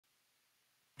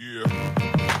Yeah.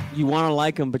 You want to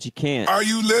like them, but you can't. Are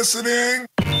you listening?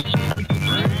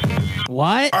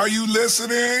 What? Are you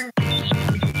listening?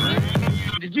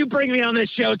 Did you bring me on this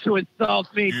show to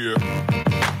insult me? Yeah.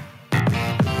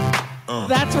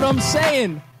 That's what I'm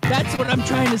saying. That's what I'm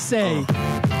trying to say.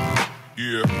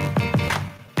 Yeah.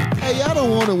 Hey, y'all don't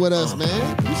want it with us,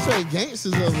 man. We straight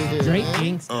gangsters over here. Straight man.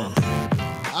 gangsters.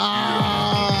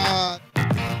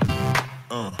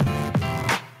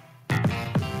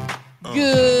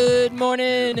 Good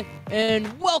morning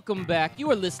and welcome back.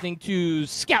 You are listening to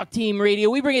Scout Team Radio.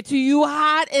 We bring it to you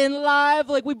hot and live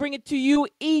like we bring it to you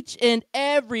each and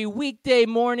every weekday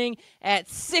morning at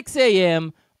 6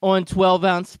 a.m. on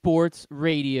 12-ounce Sports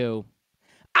Radio.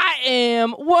 I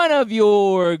am one of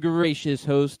your gracious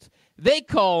hosts. They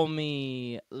call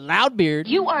me Loudbeard.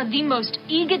 You are the most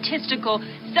egotistical,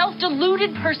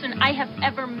 self-deluded person I have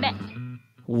ever met.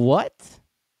 What?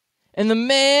 And the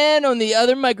man on the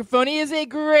other microphone, he is a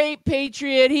great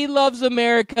patriot. He loves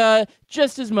America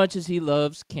just as much as he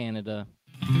loves Canada.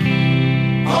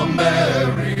 America.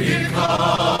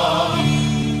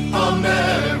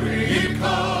 America.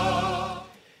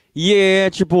 Yeah,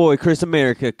 it's your boy, Chris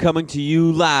America, coming to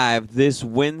you live this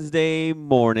Wednesday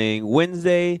morning.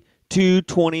 Wednesday,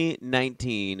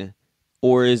 2/20/19.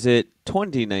 Or is it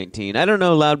 2019? I don't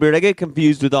know, Loudbeard. I get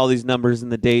confused with all these numbers and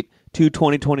the date.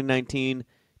 2/20/2019.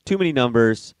 Too many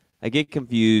numbers. I get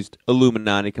confused.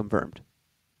 Illuminati confirmed.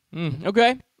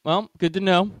 Okay. Well, good to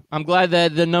know. I'm glad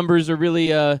that the numbers are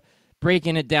really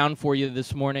breaking it down for you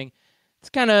this morning.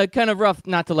 It's kind of rough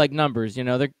not to like numbers, you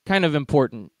know. They're kind of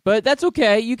important. But that's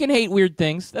okay. You can hate weird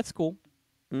things. That's cool.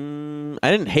 I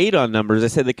didn't hate on numbers. I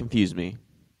said they confused me.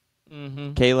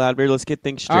 Okay, Loudbeard, let's get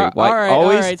things straight. All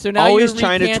right. So now always you're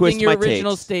trying to twist your my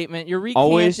original takes. statement. You're recanting.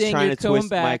 Always trying you're to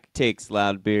twist back. my takes,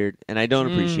 Loudbeard, and I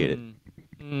don't appreciate it.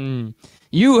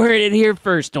 You heard it here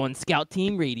first on Scout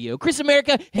Team Radio. Chris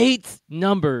America hates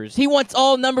numbers. He wants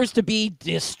all numbers to be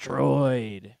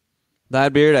destroyed.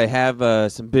 Loudbeard, I have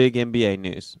some big NBA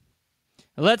news.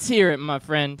 Let's hear it, my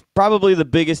friend. Probably the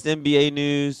biggest NBA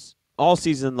news all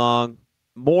season long.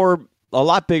 A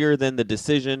lot bigger than the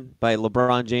decision by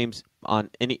LeBron James on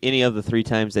any of the 3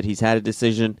 times that he's had a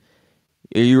decision.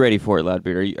 Are you ready for it,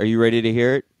 Loudbeard? Are you ready to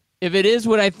hear it? If it is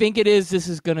what I think it is, this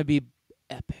is going to be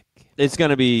epic. It's going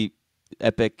to be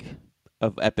epic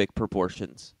of epic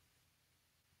proportions.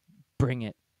 Bring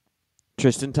it.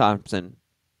 Tristan Thompson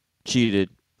cheated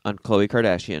on Khloe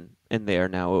Kardashian, and they are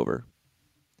now over.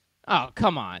 Oh,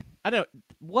 come on.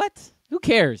 What? Who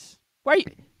cares? Why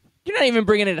you're not even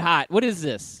bringing it hot. What is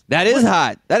this? That is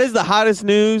hot. That is the hottest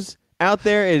news out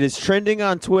there. It is trending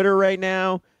on Twitter right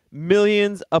now.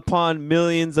 Millions upon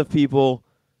millions of people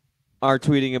are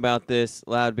tweeting about this,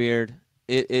 Loudbeard.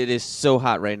 It is so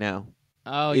hot right now.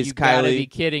 Oh, you gotta be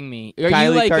kidding me. Are Kylie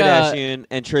you like, Kardashian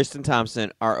and Tristan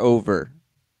Thompson are over.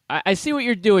 I see what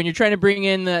you're doing. You're trying to bring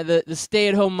in the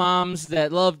stay-at-home moms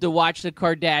that love to watch the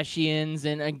Kardashians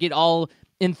and get all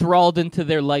enthralled into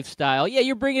their lifestyle. Yeah,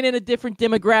 you're bringing in a different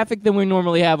demographic than we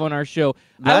normally have on our show.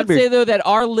 I would say, though, that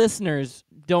our listeners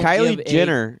don't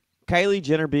Kylie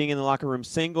Jenner being in the locker room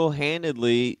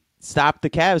single-handedly stopped the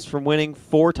Cavs from winning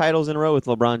 4 titles in a row with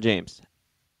LeBron James.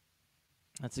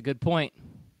 That's a good point.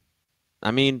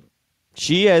 I mean,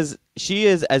 she is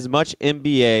as much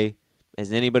NBA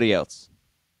as anybody else.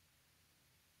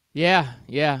 Yeah.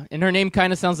 And her name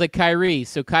kind of sounds like Kyrie.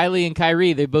 So Kylie and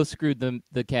Kyrie, they both screwed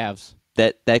the Cavs.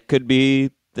 That could be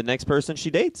the next person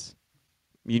she dates.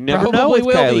 You never know Probably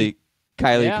with will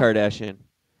Kylie Yeah. Kardashian.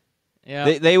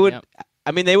 Yeah. They would. Yep.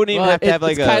 I mean, they wouldn't even have to have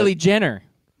like it's Kylie Jenner.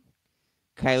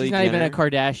 Kylie She's not Jenner. even a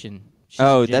Kardashian. She's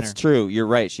Oh, a Jenner. that's true. You're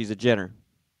right. She's a Jenner.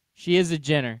 She is a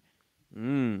Jenner.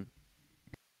 And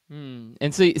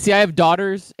so, see, I have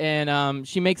daughters, and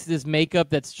she makes this makeup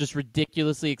that's just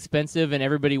ridiculously expensive, and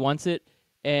everybody wants it.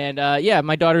 And yeah,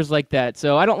 my daughter's like that,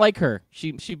 so I don't like her.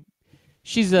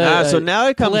 She's a so now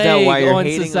it comes out why you're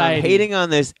hating on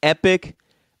this epic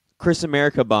Chris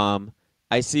America bomb.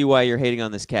 I see why you're hating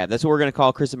on this cab. That's what we're gonna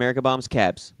call Chris America bombs,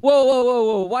 cabs.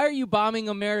 Whoa! Why are you bombing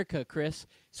America, Chris?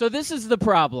 So this is the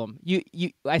problem.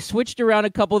 I switched around a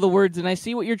couple of the words, and I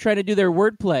see what you're trying to do there,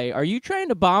 wordplay. Are you trying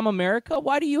to bomb America?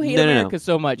 Why do you hate America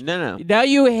so much? No. Now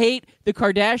you hate the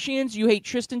Kardashians, you hate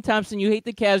Tristan Thompson, you hate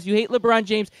the Cavs, you hate LeBron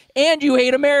James, and you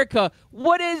hate America.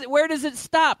 Where does it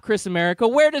stop, Chris America?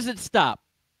 Where does it stop?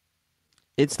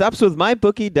 It stops with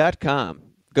mybookie.com.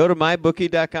 Go to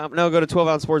mybookie.com. No, go to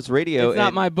 12-ounce Sports Radio. It's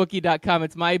not mybookie.com.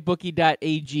 It's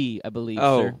mybookie.ag, I believe,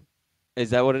 sir.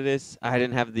 Is that what it is? I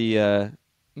didn't have the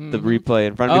replay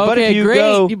in front of me. Okay, But if you great.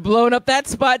 go, You're blowing up that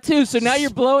spot, too. So now you're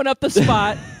blowing up the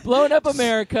spot, blowing up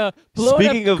America, blowing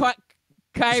Speaking up of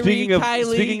Kyrie,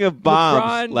 Kylie, speaking of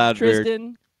bombs, LeBron, Loudbeard.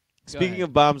 Tristan. Speaking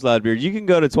of bombs, Loudbeard, you can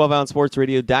go to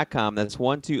 12ouncesportsradio.com. That's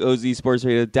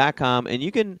 12ozsportsradio.com, and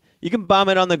you can bomb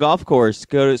it on the golf course.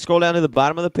 Scroll down to the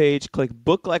bottom of the page, click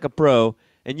Book Like a Pro,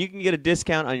 and you can get a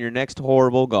discount on your next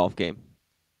horrible golf game.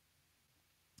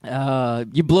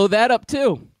 You blow that up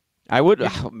too. I would,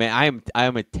 man. I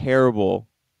am a terrible.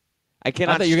 I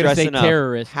cannot thought you were gonna stress say enough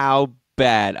terrorist. how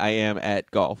bad I am at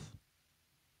golf.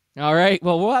 All right.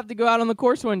 Well, we'll have to go out on the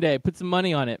course one day. Put some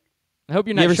money on it. I hope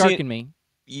you're You not ever seen- sharking me.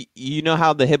 You know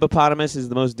how the hippopotamus is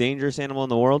the most dangerous animal in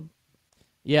the world?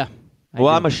 Yeah. Well,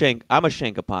 I I'm do. a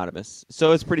shankopotamus,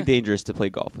 so it's pretty dangerous to play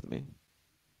golf with me.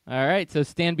 All right. So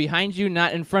stand behind you,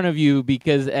 not in front of you,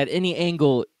 because at any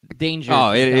angle, danger.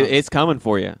 Oh, can come. it's coming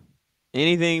for you.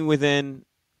 Anything within,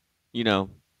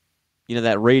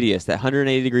 that radius, that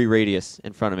 180-degree radius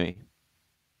in front of me.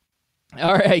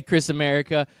 All right, Chris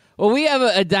America. Well, we have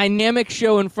a dynamic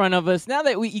show in front of us. Now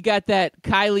that you got that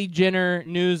Kylie Jenner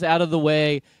news out of the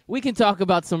way, we can talk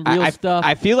about some real stuff.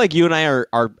 I feel like you and I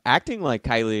are acting like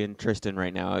Kylie and Tristan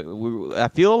right now. I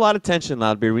feel a lot of tension,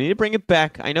 Loudbeard. We need to bring it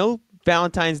back. I know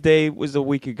Valentine's Day was a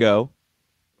week ago,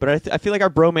 but I feel like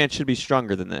our bromance should be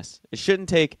stronger than this. It should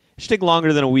take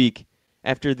longer than a week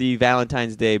after the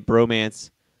Valentine's Day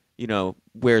bromance,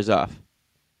 wears off.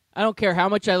 I don't care how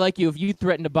much I like you. If you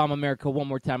threaten to bomb America one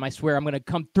more time, I swear I'm going to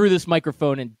come through this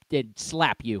microphone and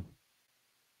slap you.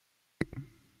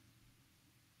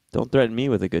 Don't threaten me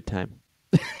with a good time.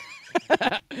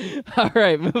 All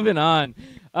right, moving on.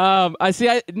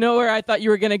 I know where I thought you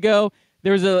were going to go.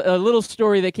 There was a little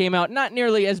story that came out, not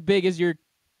nearly as big as your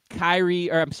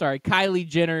Kylie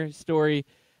Jenner story.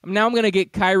 Now I'm going to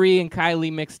get Kyrie and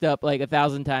Kylie mixed up like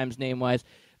 1,000 times name-wise.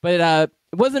 But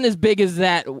it wasn't as big as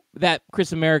that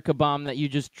Chris America bomb that you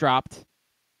just dropped.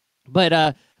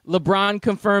 But LeBron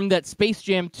confirmed that Space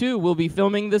Jam 2 will be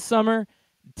filming this summer.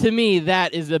 To me,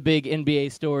 that is a big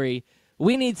NBA story.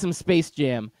 We need some Space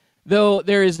Jam. Though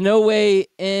there is no way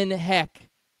in heck.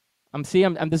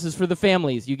 This is for the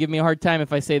families. You give me a hard time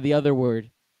if I say the other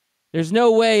word. There's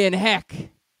no way in heck,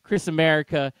 Chris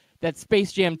America, that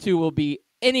Space Jam 2 will be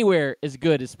anywhere as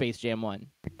good as Space Jam 1.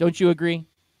 Don't you agree?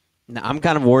 Now, I'm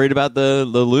kind of worried about the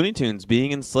Looney Tunes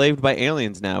being enslaved by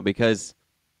aliens now because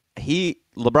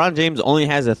LeBron James only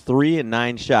has a 3 in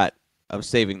 9 shot of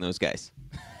saving those guys.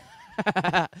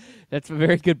 That's a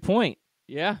very good point.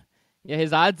 Yeah,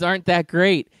 his odds aren't that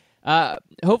great.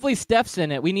 Hopefully Steph's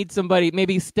in it. We need somebody.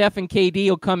 Maybe Steph and KD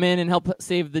will come in and help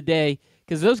save the day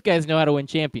because those guys know how to win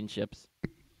championships.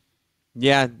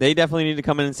 Yeah, they definitely need to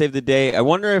come in and save the day. I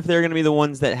wonder if they're going to be the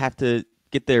ones that have to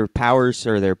get their powers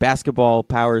or their basketball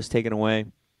powers taken away.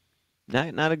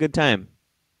 Not a good time.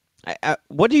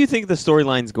 What do you think the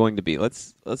storyline's going to be?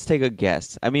 Let's take a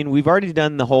guess. I mean, we've already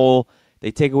done the whole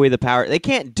they take away the power. They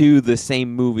can't do the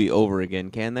same movie over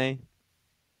again, can they?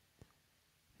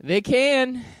 They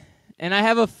can, and I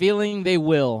have a feeling they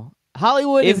will.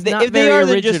 Hollywood If is they- not if they very are,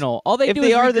 then just- original. All they if do they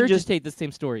is are, then regurgitate the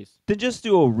same stories. Then just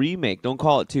do a remake. Don't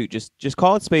call it 2. Just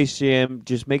call it Space Jam.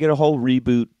 Just make it a whole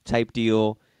reboot type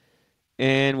deal.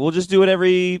 And we'll just do it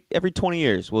every 20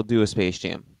 years. We'll do a Space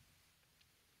Jam.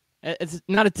 It's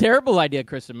not a terrible idea,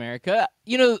 Chris America.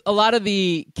 A lot of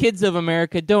the kids of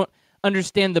America don't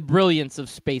understand the brilliance of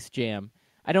Space Jam.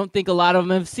 I don't think a lot of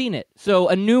them have seen it. So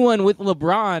a new one with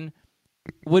LeBron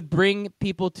would bring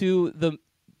people to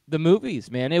the movies,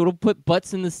 man. It will put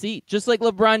butts in the seat, just like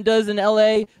LeBron does in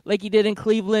L.A., like he did in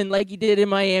Cleveland, like he did in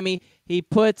Miami. He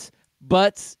puts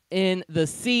butts in the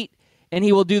seat, and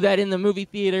he will do that in the movie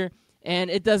theater.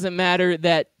 And it doesn't matter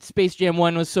that Space Jam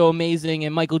 1 was so amazing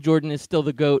and Michael Jordan is still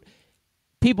the GOAT.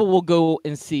 People will go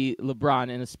and see LeBron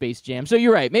in a Space Jam. So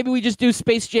you're right. Maybe we just do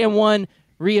Space Jam 1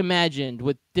 reimagined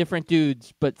with different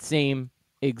dudes, but same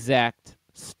exact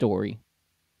story.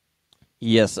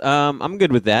 Yes, I'm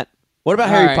good with that. What about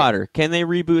All Harry right. Potter? Can they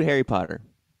reboot Harry Potter?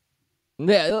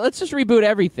 Yeah, let's just reboot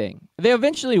everything. They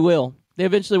eventually will.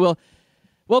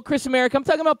 Well, Chris America, I'm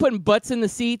talking about putting butts in the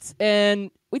seats,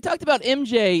 and we talked about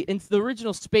MJ in the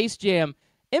original Space Jam.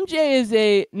 MJ is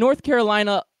a North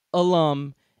Carolina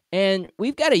alum, and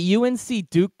we've got a UNC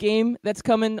Duke game that's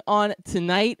coming on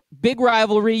tonight. Big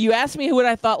rivalry. You asked me what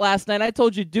I thought last night. I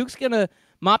told you Duke's going to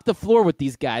mop the floor with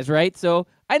these guys, right? So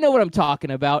I know what I'm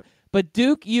talking about. But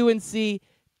Duke, UNC,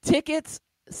 tickets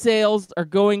sales are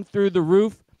going through the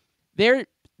roof. They're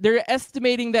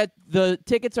estimating that the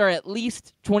tickets are at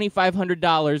least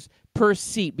 $2,500 per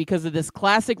seat because of this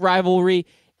classic rivalry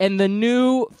and the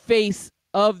new face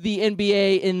of the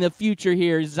NBA in the future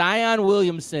here, Zion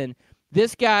Williamson.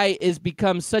 This guy has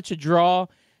become such a draw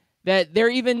that they're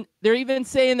even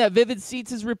saying that Vivid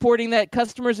Seats is reporting that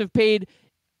customers have paid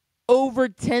over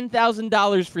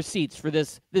 $10,000 for seats for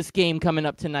this game coming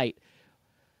up tonight.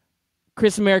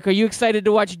 Chris America, are you excited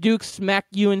to watch Duke smack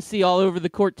UNC all over the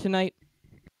court tonight?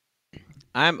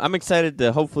 I'm excited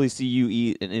to hopefully see you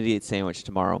eat an idiot sandwich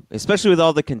tomorrow, especially with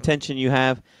all the contention you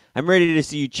have. I'm ready to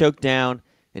see you choke down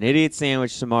an idiot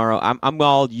sandwich tomorrow. I'm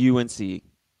all UNC.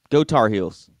 Go Tar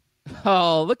Heels.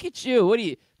 Oh, look at you. What do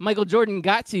you Michael Jordan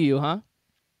got to you, huh?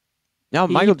 No,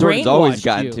 He Michael Jordan's always brainwashed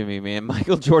gotten you. to me, man.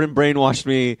 Michael Jordan brainwashed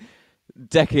me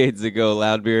decades ago,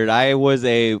 Loudbeard. I was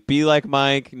a be like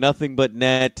Mike, nothing but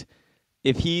net.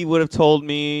 If he would have told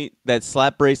me that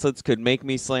slap bracelets could make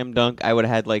me slam dunk, I would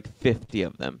have had like 50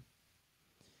 of them.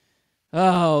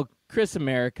 Oh, Chris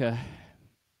America.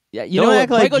 Yeah, you Don't know what?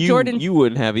 act like Michael Jordan. you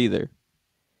wouldn't have either.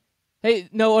 Hey,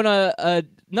 no, on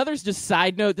another just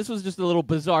side note, this was just a little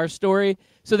bizarre story.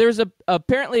 So there's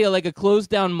apparently a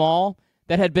closed down mall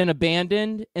that had been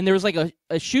abandoned, and there was like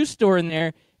a shoe store in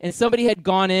there, and somebody had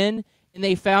gone in and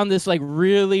they found this like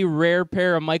really rare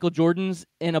pair of Michael Jordans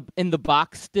in the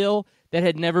box still that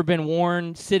had never been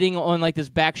worn, sitting on like this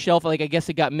back shelf. Like I guess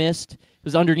it got missed. It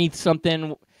was underneath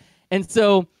something, and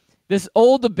so this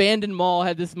old abandoned mall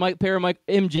had this pair of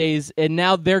MJs, and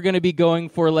now they're going to be going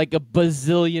for like $1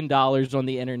 bazillion on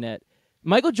the internet.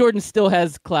 Michael Jordan still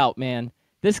has clout, man.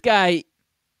 This guy,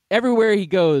 everywhere he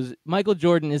goes, Michael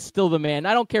Jordan is still the man.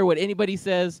 I don't care what anybody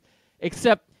says,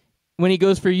 except when he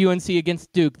goes for UNC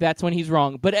against Duke. That's when he's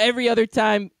wrong. But every other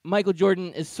time, Michael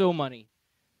Jordan is so money.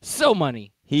 So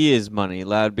money. He is money,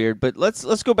 Loudbeard. But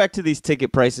let's go back to these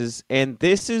ticket prices, and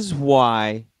this is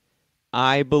why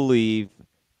I believe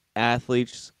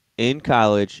athletes in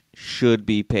college should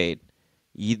be paid.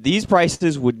 These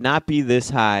prices would not be this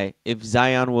high if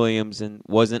Zion Williamson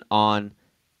wasn't on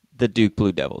the Duke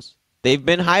Blue Devils. They've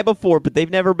been high before, but they've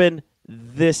never been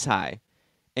this high.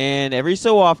 And every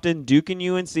so often, Duke and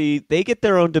UNC, they get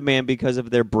their own demand because of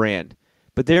their brand.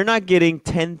 But they're not getting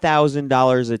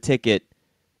 $10,000 a ticket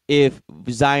if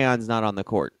Zion's not on the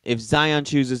court. If Zion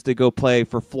chooses to go play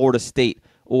for Florida State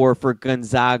or for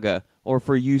Gonzaga or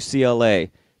for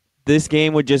UCLA, this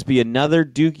game would just be another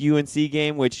Duke-UNC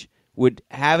game, which would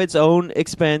have its own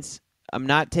expense. I'm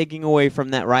not taking away from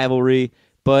that rivalry,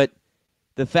 but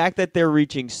the fact that they're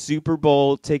reaching Super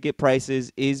Bowl ticket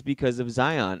prices is because of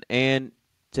Zion. And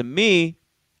to me,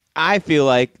 I feel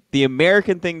like the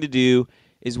American thing to do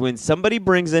is when somebody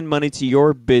brings in money to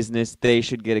your business, they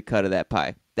should get a cut of that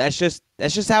pie. That's just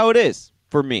how it is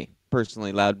for me,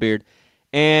 personally, Loudbeard.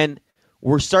 And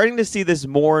we're starting to see this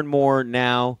more and more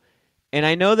now. And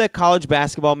I know that college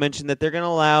basketball mentioned that they're going to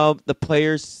allow the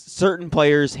players, certain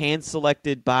players,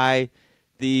 hand-selected by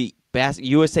the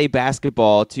USA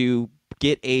Basketball to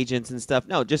get agents and stuff.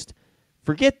 No, just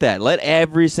forget that. Let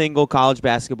every single college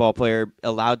basketball player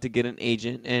allowed to get an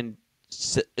agent and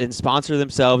sponsor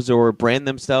themselves or brand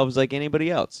themselves like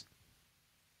anybody else.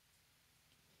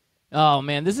 Oh,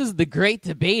 man, this is the great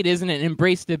debate, isn't it?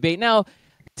 Embrace debate. Now,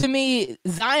 to me,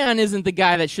 Zion isn't the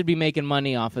guy that should be making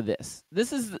money off of this.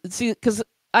 Because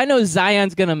I know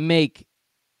Zion's going to make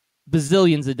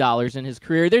bazillions of dollars in his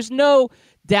career. There's no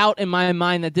doubt in my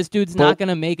mind that this dude's not going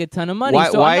to make a ton of money.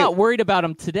 I'm not worried about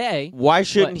him today. Why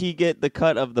shouldn't he get the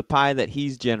cut of the pie that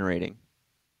he's generating?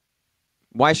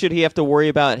 Why should he have to worry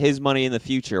about his money in the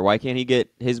future? Why can't he get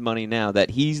his money now that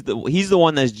he's the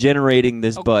one that's generating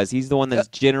this buzz? He's the one that's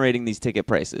generating these ticket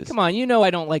prices. Come on, you know I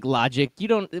don't like logic.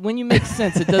 When you make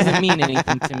sense, it doesn't mean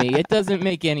anything to me. It doesn't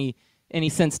make any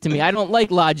sense to me. I don't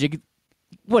like logic.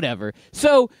 Whatever.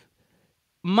 So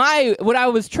what I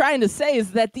was trying to say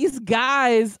is that these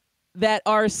guys that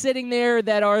are sitting there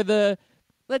that are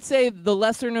let's say the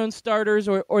lesser known starters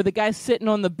or the guys sitting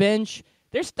on the bench,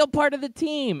 they're still part of the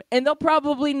team, and they'll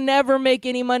probably never make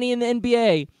any money in the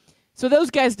NBA. So those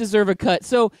guys deserve a cut.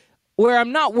 So where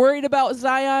I'm not worried about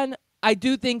Zion, I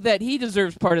do think that he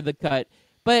deserves part of the cut.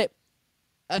 But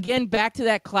again, back to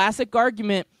that classic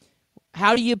argument,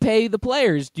 how do you pay the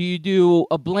players? Do you do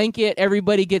a blanket,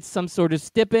 everybody gets some sort of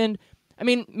stipend? I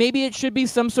mean, maybe it should be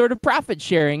some sort of profit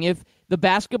sharing. If the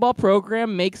basketball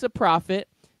program makes a profit,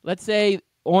 let's say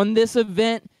on this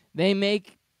event they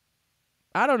make,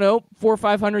 I don't know, $400,000 or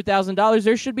 $500,000.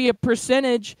 There should be a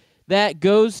percentage that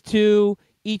goes to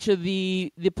each of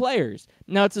the players.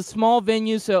 Now it's a small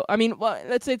venue, so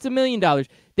let's say it's $1 million.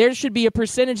 There should be a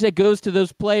percentage that goes to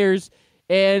those players,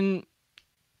 and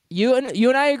you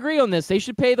and I agree on this. They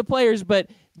should pay the players, but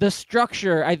the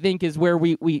structure, I think, is where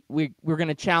we're going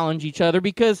to challenge each other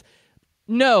because,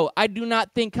 no, I do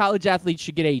not think college athletes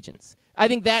should get agents. I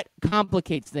think that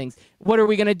complicates things. What are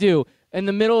we going to do? In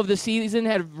the middle of the season,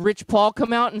 have Rich Paul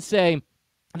come out and say,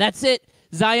 that's it,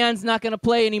 Zion's not going to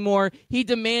play anymore. He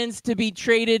demands to be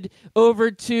traded over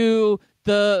to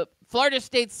the Florida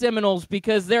State Seminoles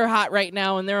because they're hot right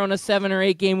now and they're on a 7 or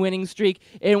 8 game winning streak,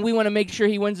 and we want to make sure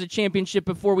he wins the championship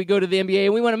before we go to the NBA,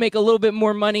 and we want to make a little bit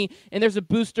more money, and there's a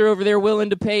booster over there willing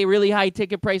to pay really high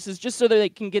ticket prices just so that they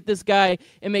can get this guy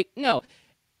and make – no.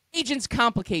 Agents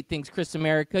complicate things, Chris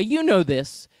America. You know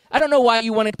this. I don't know why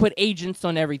you want to put agents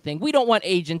on everything. We don't want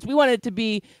agents. We want it to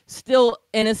be still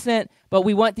innocent, but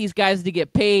we want these guys to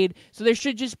get paid, so there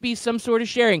should just be some sort of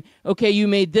sharing. Okay, you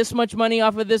made this much money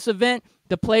off of this event.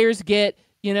 The players get,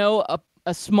 a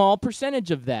small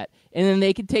percentage of that, and then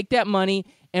they can take that money,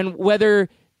 and whether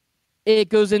it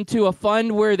goes into a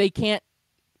fund where they can't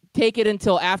take it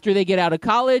until after they get out of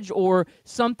college or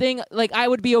something, like I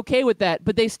would be okay with that,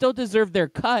 but they still deserve their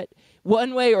cut.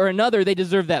 One way or another, they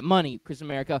deserve that money, Chris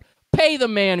America. Pay the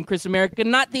man, Chris America,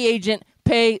 not the agent.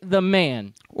 Pay the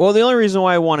man. Well, the only reason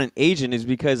why I want an agent is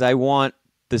because I want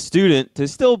the student to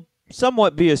still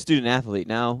somewhat be a student athlete.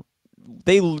 Now,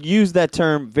 they use that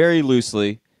term very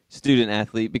loosely, student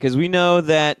athlete, because we know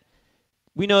that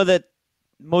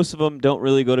most of them don't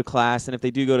really go to class, and if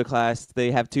they do go to class,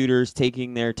 they have tutors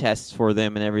taking their tests for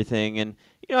them and everything. And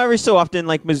every so often,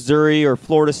 like Missouri or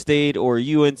Florida State or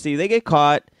UNC, they get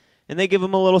caught and they give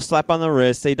them a little slap on the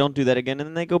wrist. They don't do that again, and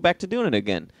then they go back to doing it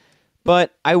again.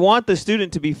 But I want the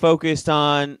student to be focused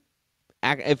on,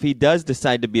 if he does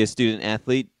decide to be a student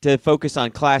athlete, to focus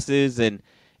on classes and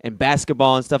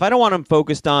basketball and stuff. I don't want him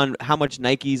focused on how much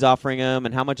Nike's offering him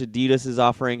and how much Adidas is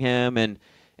offering him and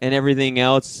everything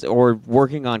else, or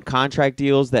working on contract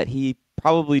deals that he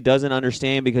probably doesn't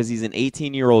understand because he's an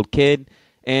 18-year-old kid,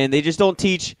 and they just don't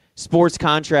teach sports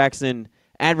contracts and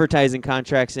advertising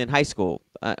contracts in high school.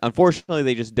 Unfortunately,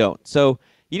 they just don't. So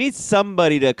you need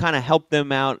somebody to kind of help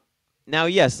them out. Now,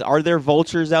 yes, are there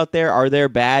vultures out there? Are there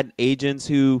bad agents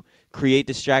who create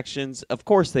distractions? Of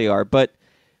course they are, but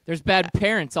there's bad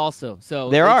parents also. So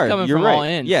there it's are. Coming You're from right. all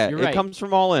ends. Yeah, You're it right. comes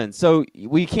from all ends. So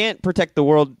we can't protect the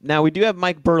world. Now, we do have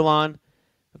Mike Burlon,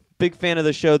 big fan of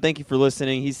the show. Thank you for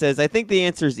listening. He says, I think the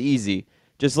answer is easy.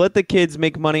 Just let the kids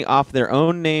make money off their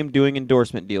own name doing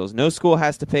endorsement deals. No school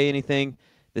has to pay anything.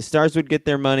 The stars would get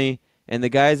their money, and the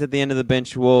guys at the end of the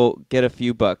bench will get a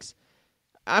few bucks.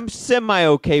 I'm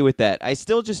semi-okay with that. I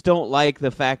still just don't like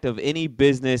the fact of any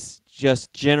business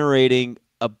just generating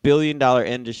 $1 billion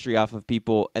industry off of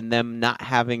people and them not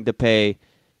having to pay,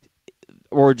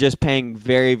 or just paying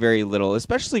very, very little.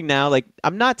 Especially now, like,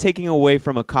 I'm not taking away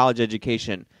from a college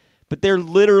education, but they're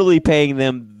literally paying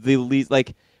them the least.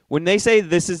 Like, when they say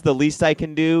this is the least I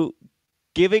can do,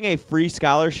 giving a free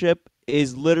scholarship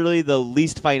is literally the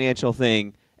least financial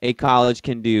thing a college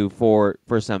can do for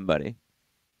somebody.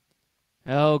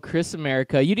 Oh, Chris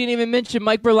America. You didn't even mention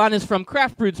Mike Burlon is from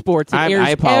Craft Brewed Sports. It I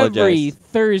airs apologize. every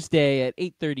Thursday at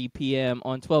 8:30 p.m.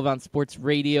 on 12 Ounce Sports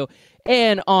Radio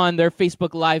and on their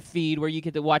Facebook Live feed, where you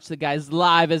get to watch the guys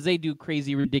live as they do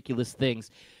crazy, ridiculous things.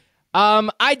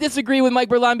 I disagree with Mike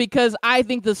Burlon because I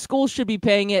think the school should be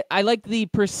paying it. I like the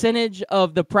percentage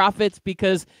of the profits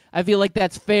because I feel like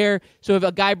that's fair. So if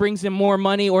a guy brings in more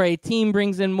money or a team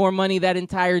brings in more money, that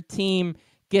entire team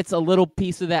gets a little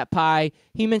piece of that pie.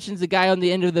 He mentions the guy on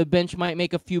the end of the bench might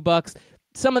make a few bucks.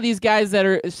 Some of these guys that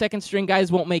are second-string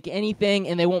guys won't make anything,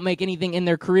 and they won't make anything in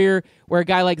their career, where a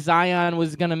guy like Zion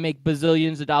was going to make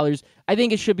bazillions of dollars. I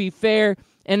think it should be fair.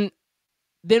 And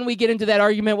then we get into that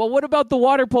argument, well, what about the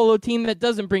water polo team that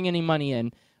doesn't bring any money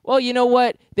in? Well, you know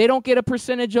what? They don't get a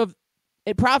percentage of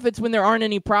profits when there aren't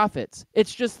any profits.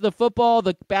 It's just the football,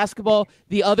 the basketball,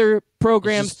 the other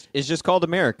programs. It's just called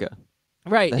America.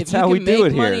 Right. That's if you how can we do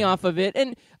make it money here. off of it.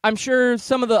 And I'm sure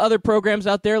some of the other programs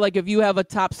out there, like if you have a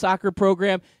top soccer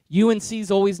program,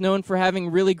 UNC's always known for having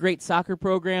really great soccer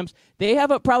programs. They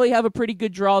probably have a pretty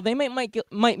good draw. They might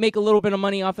make a little bit of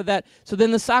money off of that. So then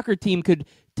the soccer team could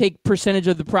take percentage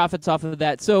of the profits off of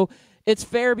that. So it's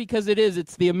fair because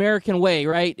it's the American way,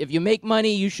 right? If you make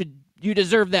money, you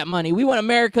deserve that money. We want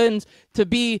Americans to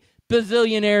be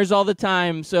bazillionaires all the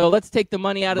time, so let's take the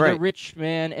money out of the rich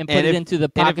man and put it into the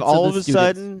pockets if all of the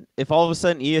students. If all of a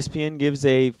sudden ESPN gives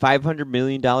a $500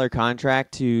 million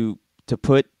contract to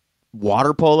put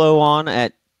water polo on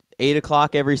at 8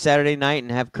 o'clock every Saturday night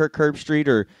and have Kirk Herbstreit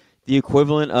or the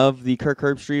equivalent of the Kirk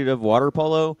Herbstreit of water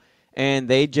polo, and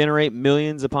they generate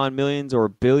millions upon millions or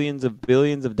billions of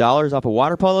dollars off of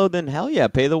water polo, then hell yeah,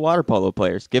 pay the water polo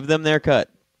players. Give them their cut.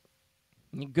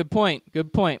 Good point.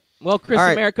 Well, Chris All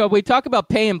right. America, we talk about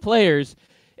paying players,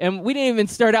 and we didn't even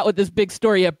start out with this big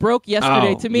story. It broke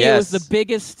yesterday. To me, It was the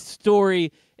biggest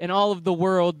story in all of the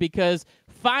world because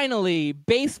finally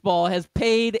baseball has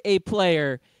paid a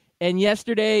player. And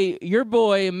yesterday, your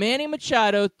boy, Manny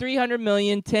Machado, $300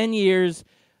 million, 10 years,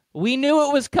 We knew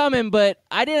it was coming, but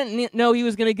I didn't know he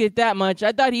was going to get that much.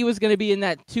 I thought he was going to be in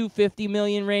that $250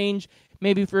 million range,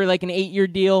 maybe for like an 8-year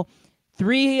deal.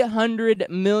 $300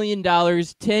 million,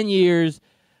 10 years.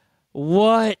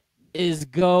 What is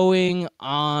going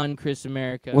on, Chris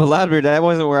America? Well, Loudbeard, that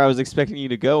wasn't where I was expecting you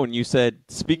to go when you said,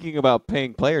 speaking about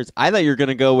paying players. I thought you were going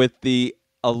to go with the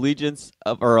Alliance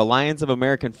of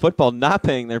American Football not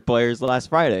paying their players last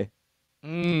Friday.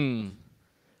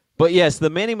 But yes, the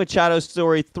Manny Machado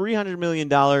story, $300 million,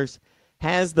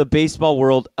 has the baseball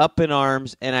world up in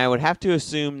arms, and I would have to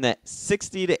assume that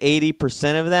 60 to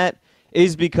 80% of that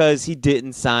is because he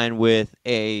didn't sign with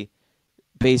a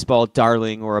baseball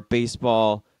darling or a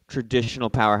baseball traditional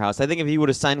powerhouse. I think if he would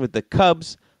have signed with the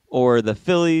Cubs or the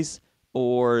Phillies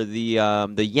or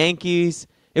the Yankees,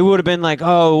 it would have been like,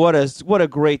 oh, what a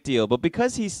great deal. But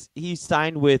because he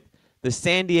signed with the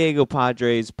San Diego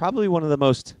Padres, probably one of the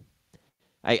most,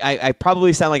 I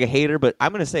probably sound like a hater, but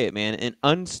I'm going to say it, man, an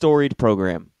unstoried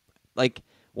program. Like,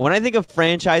 when I think of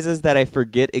franchises that I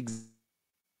forget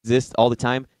exist all the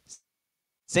time,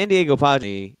 San Diego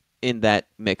Padres in that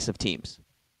mix of teams.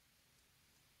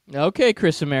 Okay,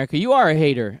 Chris America, you are a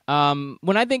hater.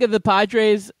 When I think of the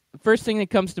Padres, first thing that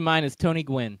comes to mind is Tony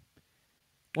Gwynn.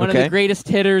 One of the greatest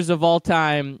hitters of all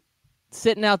time,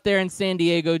 sitting out there in San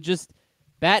Diego, just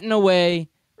batting away.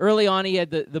 Early on, he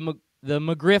had the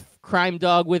McGriff crime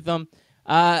dog with him.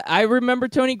 I remember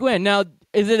Tony Gwynn. Now,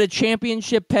 is it a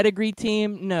championship pedigree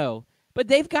team? No. But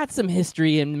they've got some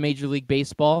history in Major League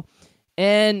Baseball.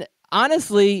 And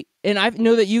honestly, and I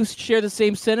know that you share the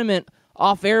same sentiment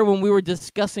off air when we were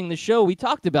discussing the show. We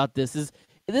talked about this.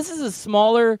 This is a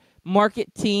smaller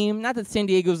market team. Not that San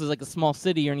Diego's is like a small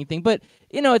city or anything, but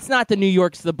it's not the New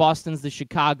Yorks, the Bostons, the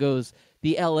Chicagos,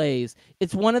 the LAs.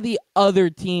 It's one of the other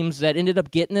teams that ended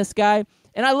up getting this guy.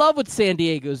 And I love what San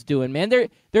Diego's doing, man.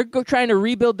 They're trying to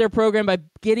rebuild their program by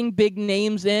getting big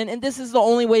names in, and this is the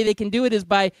only way they can do it is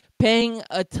by paying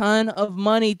a ton of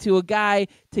money to a guy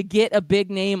to get a big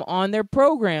name on their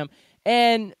program.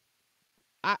 And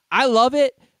I love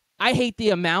it. I hate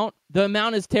the amount. The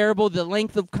amount is terrible. The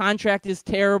length of contract is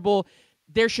terrible.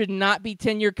 There should not be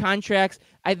 10-year contracts.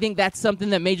 I think that's something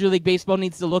that Major League Baseball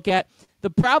needs to look at. The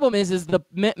problem is the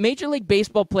Major League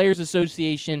Baseball Players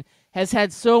Association has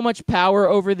had so much power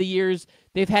over the years.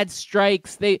 They've had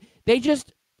strikes. They're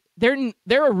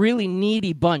a really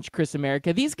needy bunch, Chris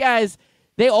America. These guys,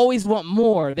 they always want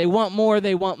more. They want more.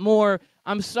 They want more.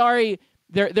 I'm sorry.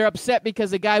 They're upset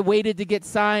because a guy waited to get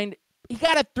signed. He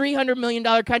got a $300 million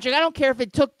contract. I don't care if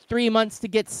it took 3 months to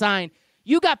get signed.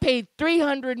 You got paid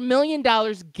 $300 million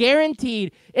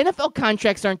guaranteed. NFL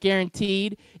contracts aren't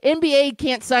guaranteed. NBA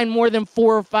can't sign more than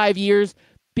 4 or 5 years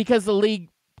because the league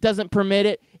doesn't permit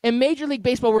it. And Major League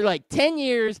Baseball were like 10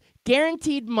 years,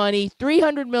 guaranteed money,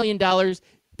 $300 million.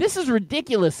 This is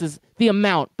ridiculous, is the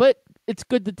amount. But it's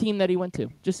good the team that he went to.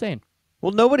 Just saying.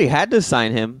 Well, nobody had to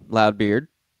sign him, Loudbeard,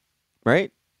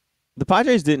 right? The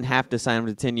Padres didn't have to sign him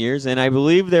to 10 years, and I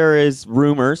believe there is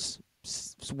rumors,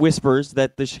 whispers,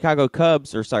 that the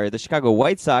Chicago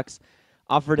White Sox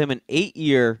offered him an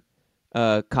 8-year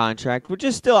contract, which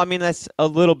is still, that's a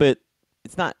little bit,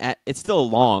 it's still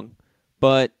long,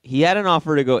 but he had an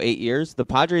offer to go 8 years. The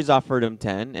Padres offered him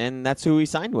 10, and that's who he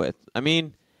signed with. I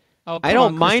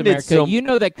don't mind it. So you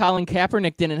know that Colin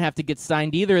Kaepernick didn't have to get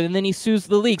signed either, and then he sues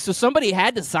the league. So somebody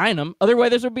had to sign him.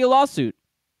 Otherwise, there would be a lawsuit.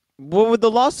 What would the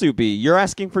lawsuit be? You're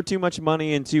asking for too much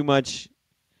money and too much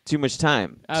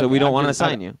time, so we don't want to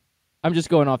sign you. I'm just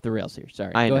going off the rails here.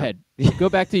 Sorry. Go ahead. Go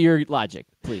back to your logic,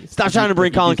 please. Stop trying to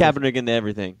bring Colin Kaepernick into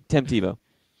everything. Tim Tebow.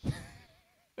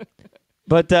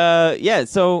 But, yeah,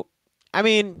 so,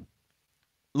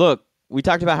 look, we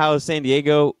talked about how San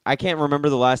Diego, I can't remember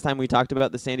the last time we talked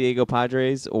about the San Diego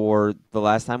Padres or the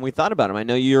last time we thought about them. I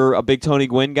know you're a big Tony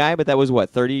Gwynn guy, but that was,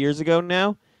 30 years ago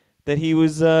now that he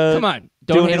was Come on.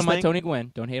 Don't hate on my thing? Tony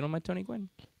Gwynn. Don't hate on my Tony Gwynn.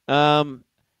 And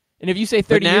if you say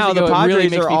 30 years ago, it really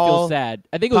makes me feel sad.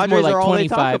 I think it was more like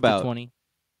 25 to 20.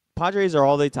 Padres are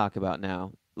all they talk about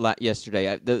now.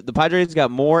 Yesterday, the Padres got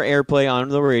more airplay on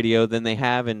the radio than they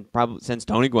have in probably since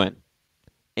Tony Gwynn,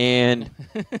 and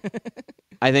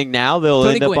I think now they'll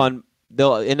end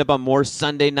up on more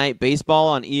Sunday Night Baseball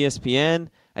on ESPN.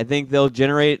 I think they'll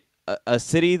generate a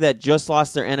city that just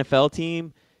lost their NFL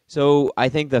team. So I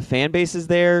think the fan base is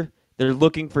there. They're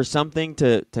looking for something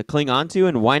to cling on to,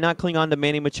 and why not cling on to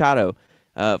Manny Machado?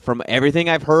 From everything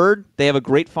I've heard, they have a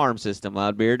great farm system,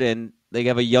 Loudbeard, and they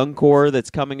have a young core that's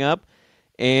coming up.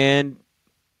 And,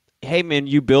 hey, man,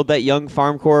 you build that young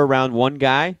farm core around one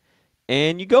guy,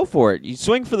 and you go for it. You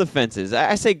swing for the fences.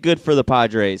 I say good for the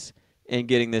Padres in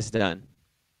getting this done.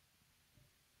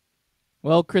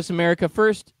 Well, Chris America,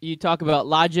 first you talk about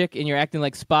logic and you're acting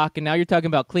like Spock, and now you're talking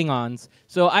about Klingons.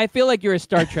 So I feel like you're a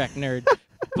Star Trek nerd.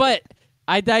 But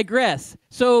I digress.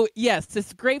 So, yes,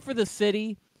 it's great for the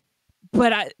city,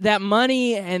 but that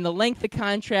money and the length of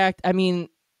contract, I mean,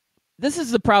 this is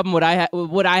the problem what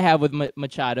I have with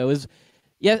Machado is,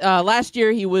 last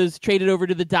year he was traded over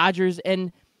to the Dodgers,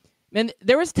 and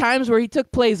there was times where he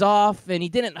took plays off and he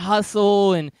didn't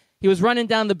hustle, and he was running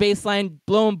down the baseline,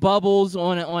 blowing bubbles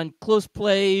on close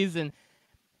plays. And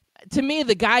to me,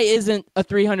 the guy isn't a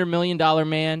 $300 million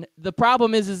man. The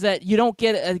problem is that you don't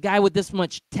get a guy with this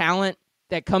much talent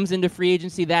that comes into free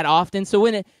agency that often. So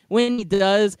when he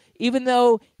does, even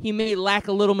though he may lack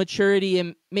a little maturity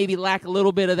and maybe lack a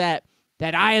little bit of that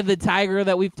eye of the tiger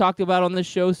that we've talked about on this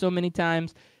show so many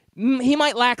times, he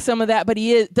might lack some of that, but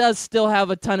he does still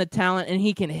have a ton of talent, and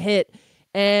he can hit.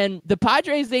 And the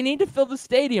Padres, they need to fill the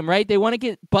stadium, right? They want to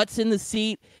get butts in the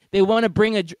seat. They want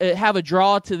to have a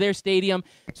draw to their stadium.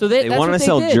 So they want to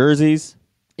sell jerseys.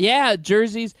 Yeah,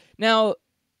 jerseys. Now,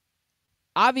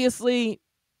 obviously,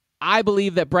 I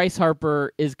believe that Bryce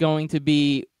Harper is going to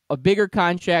be a bigger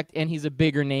contract, and he's a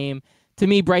bigger name. To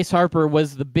me, Bryce Harper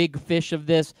was the big fish of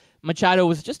this. Machado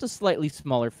was just a slightly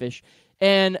smaller fish.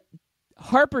 And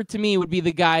Harper, to me, would be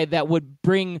the guy that would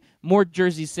bring more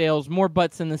jersey sales, more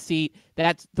butts in the seat,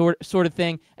 that sort of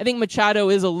thing. I think Machado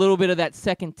is a little bit of that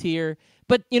second tier.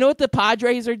 But you know what the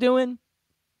Padres are doing?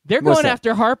 They're going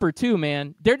after Harper too,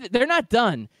 man. They're not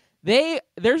done.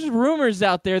 There's rumors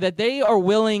out there that they are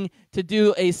willing to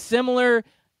do a similar,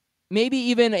 maybe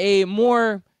even a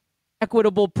more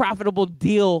equitable, profitable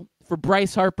deal for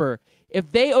Bryce Harper.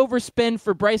 If they overspend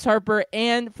for Bryce Harper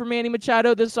and for Manny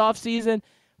Machado this offseason,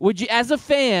 would you, as a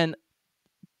fan,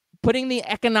 putting the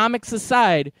economics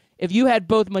aside, if you had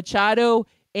both Machado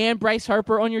and Bryce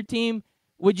Harper on your team,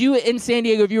 would you, in San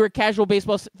Diego, if you were a casual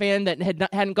baseball fan that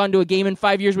hadn't gone to a game in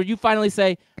 5 years, would you finally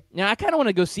say, I kind of want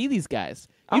to go see these guys?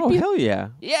 Hell yeah.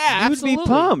 Yeah, absolutely. You would be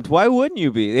pumped. Why wouldn't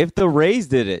you be? If the Rays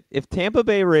did it, if Tampa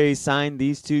Bay Rays signed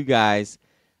these two guys,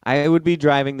 I would be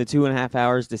driving the 2.5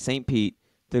 hours to St. Pete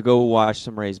to go watch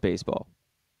some Rays baseball.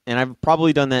 And I've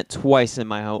probably done that twice in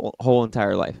my whole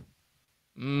entire life.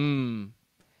 I'm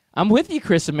with you,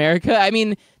 Chris America. I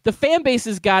mean, the fan base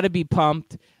has got to be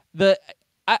pumped.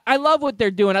 I love what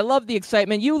they're doing. I love the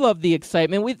excitement. You love the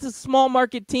excitement. It's a small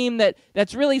market team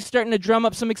that's really starting to drum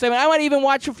up some excitement. I might even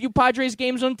watch a few Padres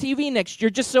games on TV next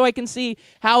year just so I can see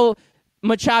how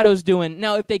Machado's doing.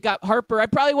 Now, if they got Harper,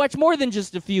 I'd probably watch more than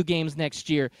just a few games next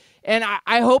year. And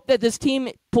I hope that this team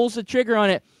pulls the trigger on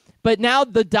it. But now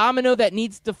the domino that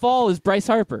needs to fall is Bryce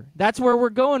Harper. That's where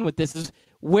we're going with this. Is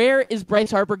where is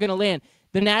Bryce Harper going to land?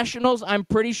 The Nationals, I'm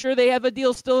pretty sure they have a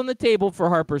deal still on the table for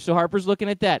Harper, so Harper's looking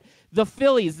at that. The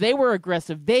Phillies, they were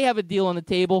aggressive. They have a deal on the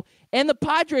table, and the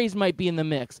Padres might be in the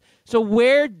mix. So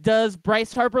where does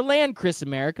Bryce Harper land, Chris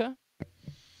America?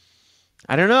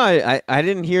 I don't know. I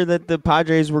didn't hear that the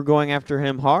Padres were going after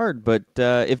him hard, but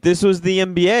if this was the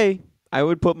NBA, I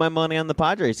would put my money on the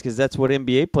Padres because that's what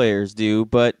NBA players do,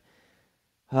 but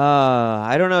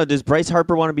I don't know. Does Bryce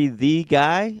Harper want to be the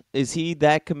guy? Is he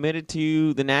that committed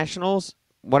to the Nationals?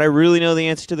 What I really know the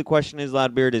answer to the question is,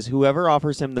 Loudbeard, is whoever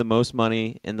offers him the most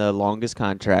money and the longest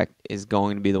contract is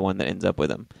going to be the one that ends up with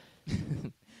him.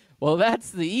 Well, that's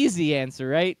the easy answer,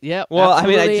 right? Yep. Well,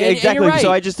 absolutely. I mean, exactly. Right.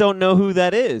 So I just don't know who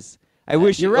that is. I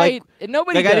wish you're right.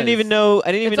 Nobody. Like does. I didn't even know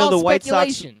the White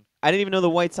Sox. Speculation. I didn't even know the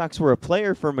White Sox were a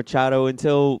player for Machado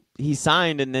until he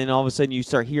signed, and then all of a sudden you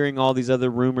start hearing all these other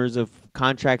rumors of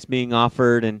contracts being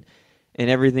offered and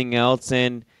everything else.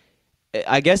 And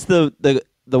I guess the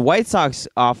White Sox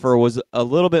offer was a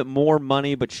little bit more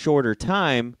money but shorter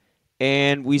time,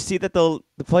 and we see that the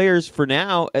players for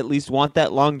now at least want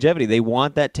that longevity. They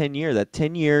want that 10 year. That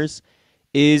 10 years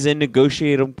is a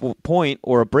negotiable point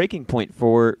or a breaking point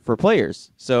for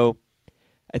players. So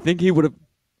I think he would have.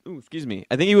 Excuse me.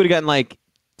 I think he would have gotten like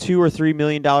 $2 or $3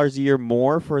 million a year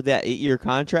more for that 8-year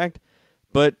contract,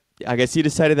 but I guess he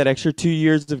decided that extra 2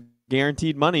 years of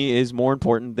guaranteed money is more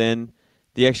important than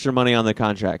the extra money on the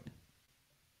contract.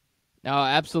 No,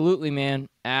 absolutely, man.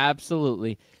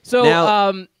 Absolutely. So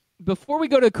now, before we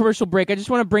go to a commercial break, I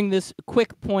just want to bring this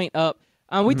quick point up.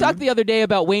 We talked the other day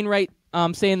about Wainwright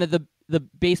saying that the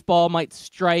baseball might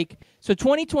strike. So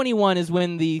 2021 is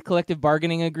when the collective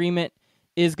bargaining agreement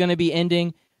is going to be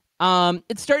ending.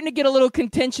 It's starting to get a little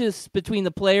contentious between the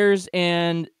players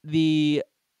and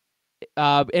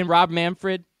Rob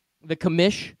Manfred, the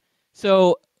commish.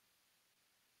 So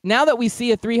now that we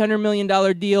see a $300 million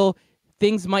deal,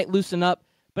 things might loosen up.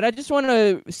 But I just want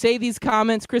to say these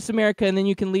comments, Chris America, and then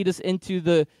you can lead us into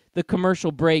the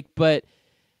commercial break. But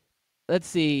let's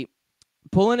see.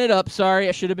 pulling it up. Sorry,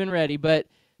 I should have been ready. But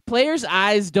players'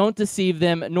 eyes don't deceive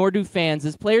them, nor do fans.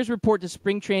 As players report to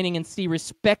spring training and see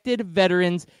respected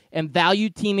veterans and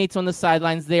valued teammates on the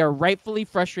sidelines, they are rightfully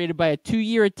frustrated by a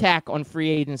 2-year attack on free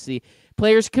agency.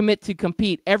 Players commit to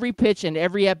compete every pitch and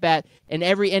every at-bat and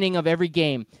every inning of every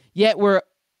game. Yet we're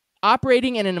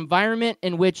operating in an environment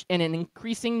in which an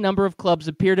increasing number of clubs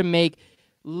appear to make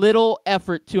little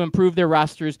effort to improve their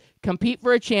rosters, compete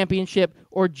for a championship,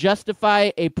 or justify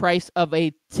a price of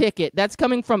a ticket. That's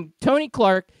coming from Tony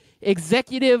Clark,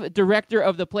 executive director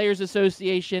of the Players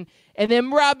Association. And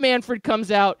then Rob Manfred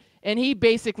comes out and he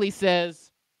basically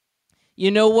says,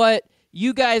 you know what?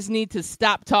 You guys need to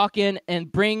stop talking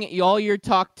and bring all your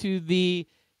talk to the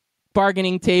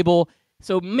bargaining table.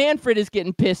 So Manfred is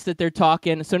getting pissed that they're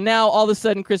talking. So now all of a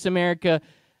sudden, Chris America,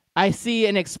 I see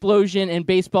an explosion in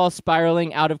baseball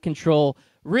spiraling out of control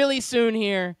really soon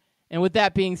here. And with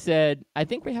that being said, I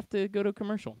think we have to go to a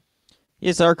commercial.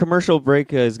 Yes, our commercial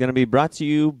break is going to be brought to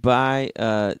you by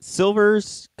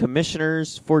Silver's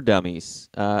Commissioners for Dummies.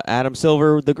 Adam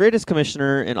Silver, the greatest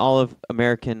commissioner in all of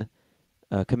American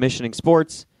commissioning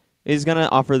sports, is going to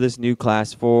offer this new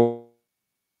class for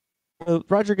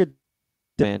Roger Goodell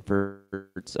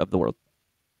Manfords of the world.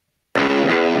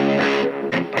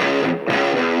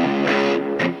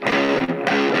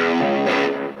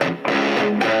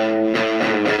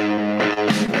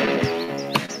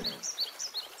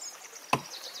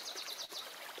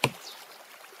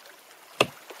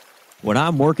 When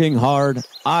I'm working hard,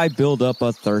 I build up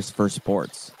a thirst for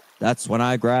sports. That's when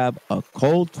I grab a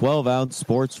cold 12-ounce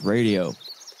sports radio.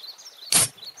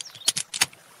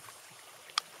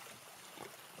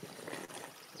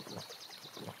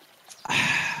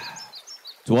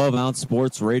 "12-ounce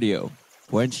sports radio.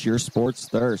 Quench your sports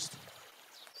thirst."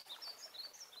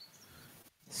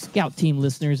 Scout Team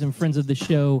listeners and friends of the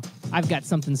show, I've got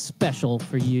something special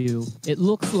for you. It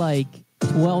looks like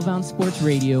 12-ounce sports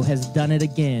radio has done it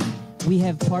again. We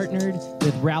have partnered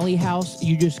with Rally House.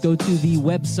 You just go to the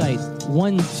website,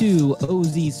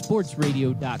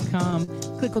 12ozsportsradio.com.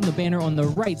 Click on the banner on the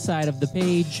right side of the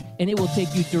page, and it will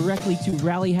take you directly to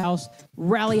Rally House.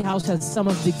 Rally House has some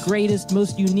of the greatest,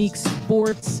 most unique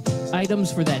sports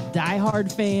items for that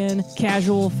diehard fan,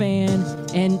 casual fan,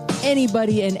 and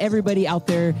anybody and everybody out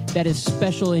there that is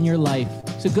special in your life.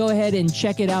 So go ahead and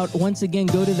check it out. Once again,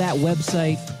 go to that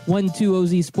website,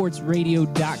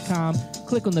 12ozsportsradio.com.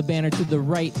 Click on the banner to the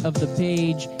right of the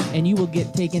page, and you will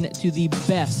get taken to the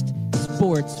best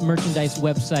sports merchandise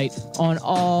website on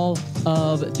all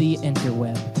of the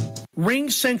interweb. Ring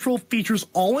Central features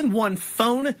all-in-one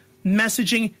phone,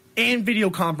 messaging, and video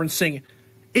conferencing.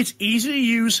 It's easy to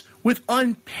use with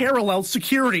unparalleled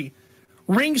security.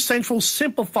 Ring Central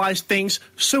simplifies things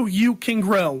so you can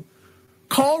grow.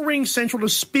 Call Ring Central to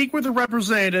speak with a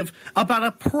representative about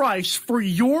a price for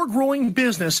your growing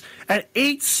business at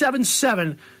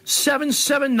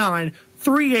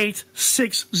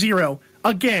 877-779-3860.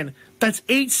 Again, that's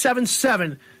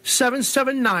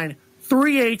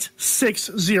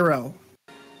 877-779-3860.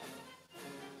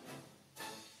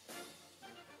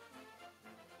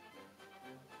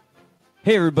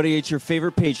 Hey everybody, it's your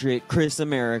favorite Patriot, Chris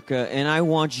America, and I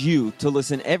want you to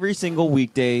listen every single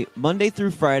weekday, Monday through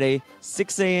Friday,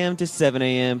 6 a.m. to 7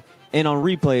 a.m., and on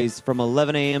replays from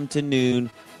 11 a.m. to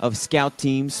noon of Scout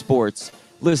Team Sports.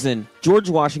 Listen, George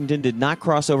Washington did not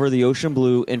cross over the ocean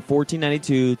blue in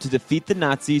 1492 to defeat the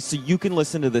Nazis, so you can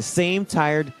listen to the same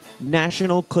tired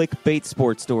national clickbait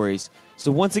sports stories.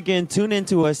 So once again, tune in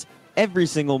to us every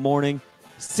single morning,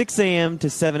 6 a.m. to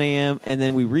 7 a.m., and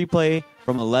then we replay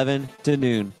from 11 to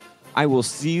noon. I will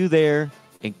see you there,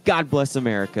 and God bless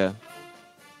America.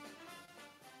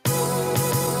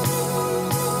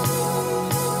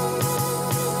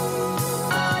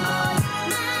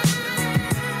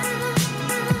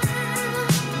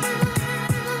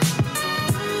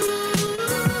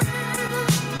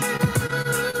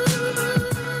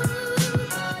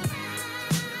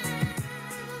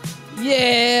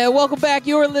 Yeah, welcome back.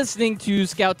 You're listening to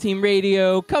Scout Team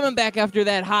Radio. Coming back after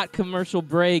that hot commercial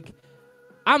break.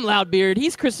 I'm Loudbeard.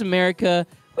 He's Chris America.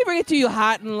 We bring it to you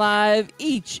hot and live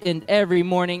each and every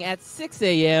morning at 6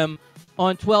 a.m.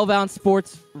 on 12-ounce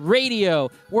Sports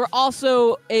Radio. We're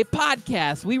also a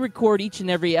podcast. We record each and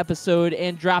every episode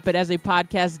and drop it as a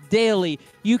podcast daily.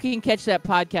 You can catch that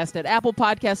podcast at Apple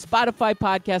Podcasts, Spotify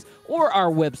Podcasts, or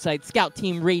our website,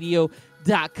 scoutteamradio.com.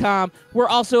 We're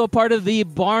also a part of the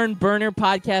Barn Burner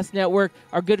Podcast Network.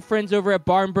 Our good friends over at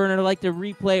Barn Burner like to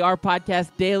replay our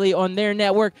podcast daily on their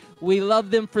network. We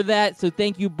love them for that, so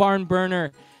thank you, Barn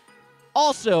Burner.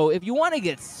 Also, if you want to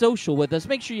get social with us,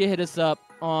 make sure you hit us up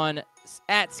on Sports,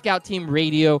 at Scout Team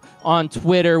Radio on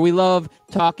Twitter. We love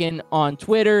talking on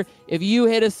Twitter. If you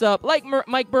hit us up, like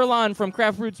Mike Burlon from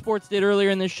Craft Root Sports did earlier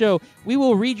in the show, we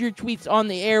will read your tweets on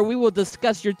the air. We will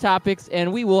discuss your topics,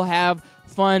 and we will have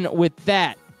fun with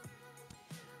that.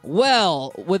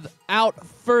 Well, without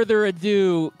further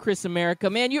ado, Chris America,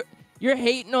 man, you're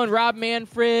hating on Rob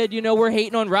Manfred. You know, we're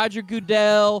hating on Roger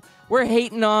Goodell. We're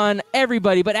hating on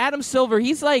everybody. But Adam Silver,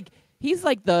 he's like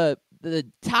the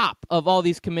top of all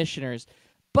these commissioners.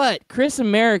 But Chris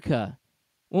America,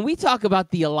 when we talk about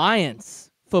the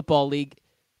Alliance Football League,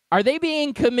 are they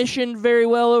being commissioned very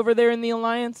well over there in the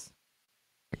Alliance?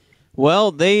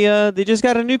 Well, they just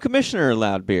got a new commissioner,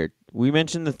 Loudbeard. We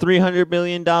mentioned the $300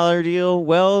 million deal.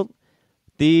 Well,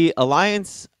 the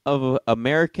Alliance of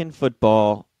American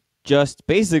Football just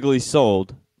basically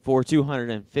sold for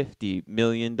 $250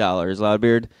 million,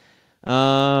 Loudbeard.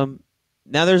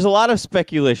 Now, there's a lot of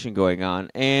speculation going on,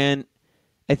 and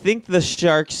I think the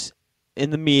Sharks in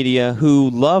the media, who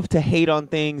love to hate on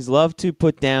things, love to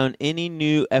put down any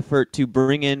new effort to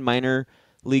bring in minor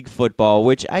league football,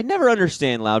 which I never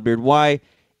understand, Loudbeard, why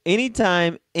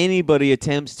anytime anybody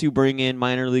attempts to bring in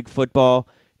minor league football,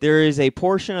 there is a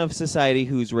portion of society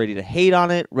who's ready to hate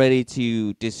on it, ready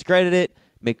to discredit it,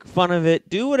 make fun of it,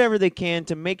 do whatever they can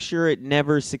to make sure it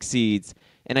never succeeds.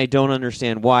 And I don't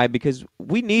understand why, because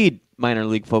we need minor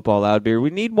league football, Loudbeard.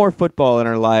 We need more football in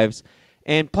our lives,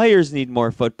 and players need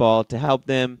more football to help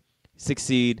them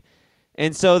succeed.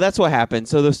 And so that's what happened.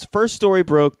 So the first story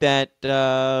broke that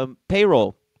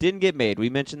payroll didn't get made. We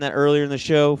mentioned that earlier in the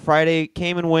show. Friday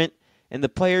came and went, and the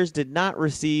players did not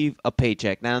receive a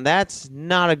paycheck. Now, that's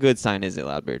not a good sign, is it,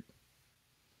 Loudbeard?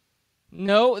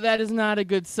 No, that is not a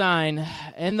good sign.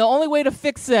 And the only way to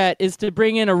fix that is to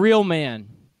bring in a real man.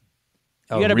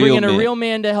 You got to bring in a real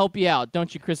man to help you out,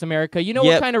 don't you, Chris America? You know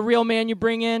what kind of real man you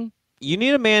bring in? You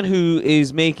need a man who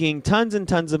is making tons and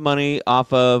tons of money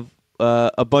off of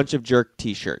a bunch of jerk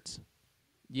T-shirts.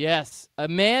 Yes, a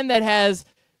man that has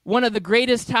one of the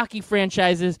greatest hockey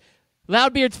franchises,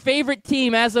 Loudbeard's favorite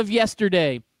team as of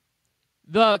yesterday,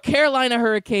 the Carolina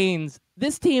Hurricanes.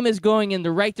 This team is going in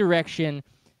the right direction.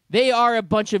 They are a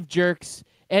bunch of jerks.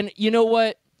 And you know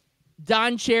what?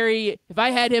 Don Cherry, if I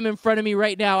had him in front of me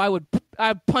right now,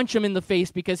 I'd punch him in the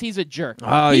face because he's a jerk.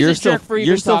 Oh, you're still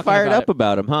fired up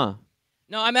about him, huh?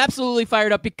 No, I'm absolutely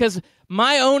fired up because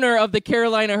my owner of the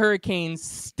Carolina Hurricanes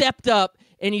stepped up,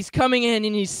 and he's coming in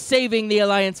and he's saving the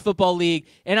Alliance Football League.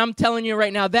 And I'm telling you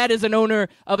right now, that is an owner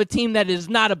of a team that is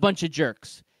not a bunch of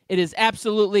jerks. It is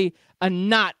absolutely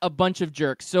not a bunch of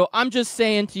jerks. So I'm just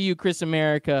saying to you, Chris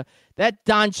America, that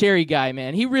Don Cherry guy,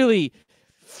 man, he really,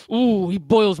 he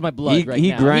boils my blood right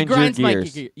now. He grinds your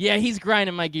gears. Yeah, he's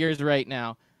grinding my gears right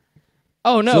now.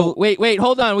 Oh, no, wait,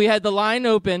 hold on. We had the line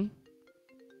open.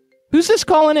 Who's this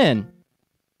calling in?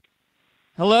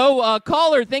 Hello,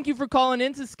 caller. Thank you for calling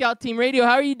in to Scout Team Radio.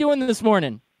 How are you doing this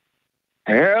morning?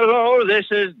 Hello, this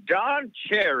is Don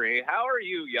Cherry. How are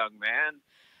you, young man?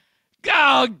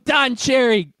 Oh, Don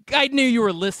Cherry. I knew you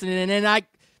were listening. And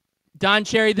Don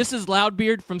Cherry, this is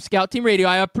Loudbeard from Scout Team Radio.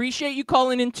 I appreciate you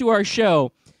calling into our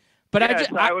show. But yes,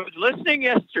 I was listening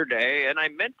yesterday, and I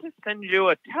meant to send you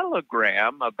a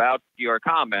telegram about your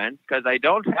comments because I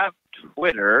don't have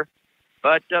Twitter.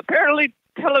 But apparently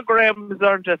telegrams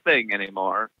aren't a thing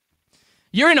anymore.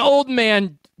 You're an old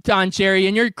man, Don Cherry,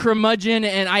 and you're curmudgeon,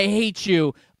 and I hate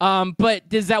you. But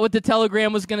is that what the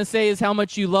telegram was going to say, is how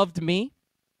much you loved me?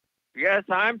 Yes,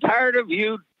 I'm tired of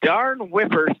you darn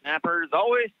whippersnappers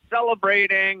always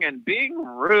celebrating and being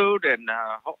rude. And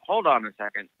hold on a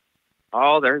second.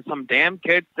 Oh, there's some damn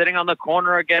kids sitting on the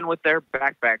corner again with their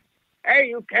backpacks. Hey,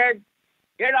 you kids,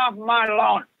 get off my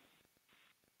lawn.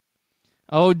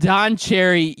 Oh, Don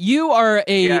Cherry, you are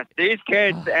a... Yes, these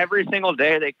kids, every single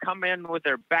day, they come in with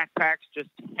their backpacks just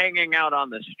hanging out on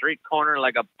the street corner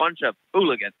like a bunch of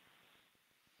hooligans.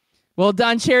 Well,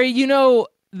 Don Cherry, you know,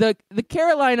 the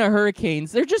Carolina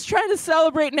Hurricanes, they're just trying to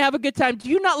celebrate and have a good time. Do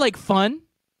you not like fun?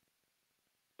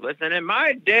 Listen, in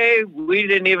my day, we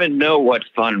didn't even know what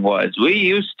fun was. We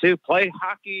used to play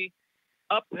hockey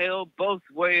uphill both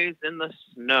ways in the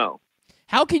snow.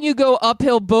 How can you go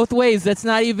uphill both ways? That's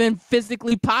not even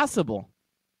physically possible.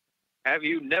 Have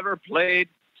you never played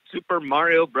Super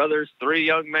Mario Brothers 3,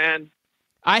 young man?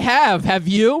 I have. Have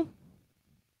you?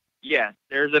 Yes,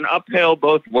 there's an uphill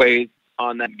both ways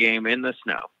on that game in the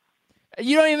snow.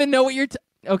 You don't even know what you're...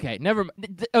 Okay, never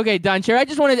mind. Okay, Don Cherry, I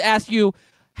just wanted to ask you,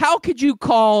 how could you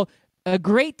call a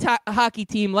great hockey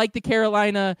team like the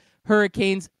Carolina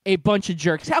Hurricanes a bunch of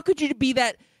jerks? How could you be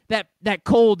that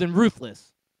cold and ruthless?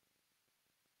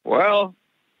 Well,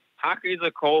 hockey's a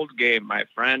cold game, my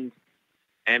friend.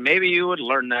 And maybe you would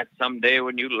learn that someday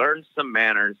when you learn some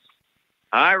manners.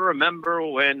 I remember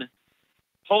when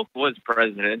Hulk was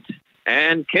president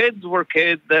and kids were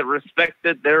kids that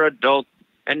respected their adults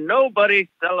and nobody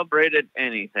celebrated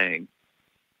anything.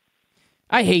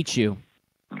 I hate you.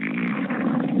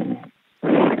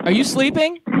 Are you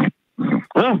sleeping?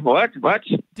 Huh? What?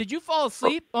 Did you fall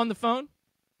asleep on the phone?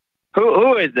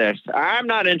 Who is this? I'm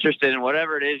not interested in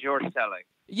whatever it is you're selling.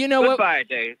 You know what? Goodbye,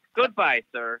 Dave. Goodbye,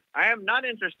 sir. I am not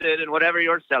interested in whatever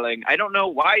you're selling. I don't know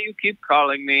why you keep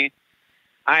calling me.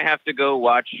 I have to go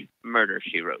watch Murder,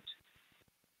 She Wrote.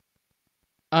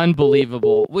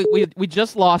 Unbelievable. We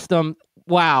just lost him.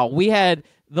 Wow. We had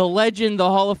the legend, the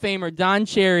Hall of Famer, Don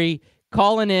Cherry,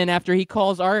 calling in after he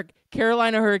calls our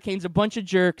Carolina Hurricanes a bunch of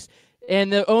jerks.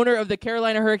 And the owner of the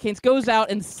Carolina Hurricanes goes out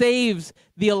and saves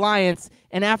the Alliance.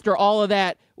 And after all of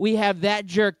that, we have that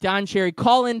jerk, Don Cherry,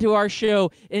 call into our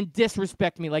show and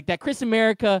disrespect me like that. Chris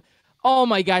America, oh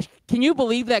my gosh. Can you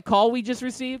believe that call we just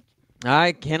received?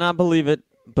 I cannot believe it,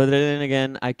 but then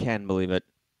again, I can believe it.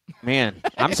 Man,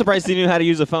 I'm surprised he knew how to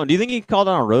use a phone. Do you think he called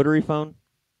on a rotary phone?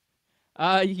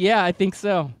 Yeah, I think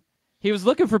so. He was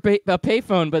looking for a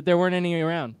payphone, but there weren't any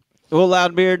around. Well,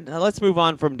 Loudbeard, let's move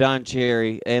on from Don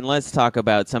Cherry, and let's talk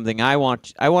about something I want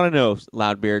to know,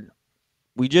 Loudbeard.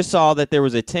 We just saw that there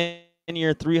was a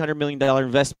 10-year, $300 million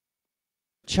investment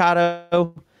in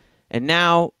Machado, and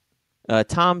now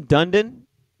Tom Dundon,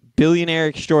 billionaire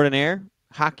extraordinaire,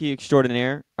 hockey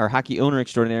owner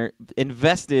extraordinaire,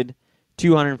 invested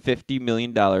 $250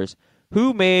 million.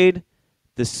 Who made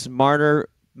the smarter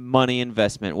money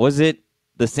investment? Was it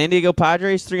the San Diego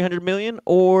Padres, $300 million,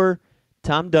 or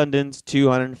Tom Dundon's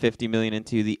 $250 million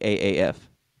into the AAF?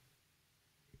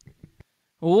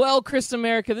 Well, Chris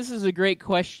America, this is a great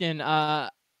question. I've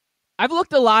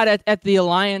looked a lot at the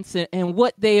Alliance and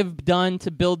what they have done to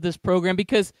build this program,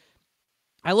 because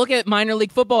I look at minor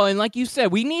league football, and like you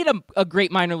said, we need a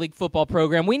great minor league football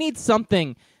program. We need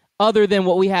something other than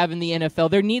what we have in the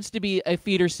NFL. There needs to be a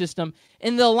feeder system,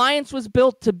 and the Alliance was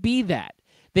built to be that.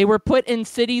 They were put in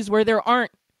cities where there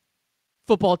aren't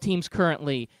football teams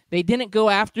currently. They didn't go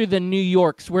after the New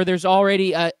Yorks where there's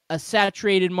already a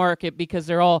saturated market because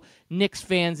they're all Knicks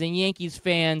fans and Yankees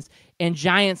fans and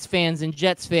Giants fans and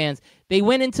Jets fans. They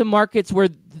went into markets where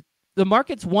the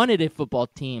markets wanted a football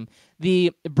team.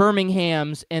 The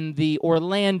Birminghams and the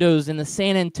Orlandos and the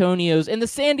San Antonios and the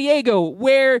San Diego,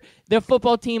 where the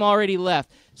football team already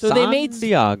left. So they made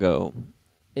Diego.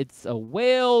 It's a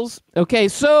Wales. Okay,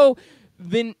 so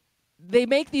then they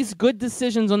make these good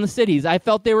decisions on the cities. I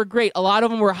felt they were great. A lot of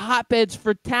them were hotbeds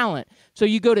for talent. So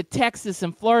you go to Texas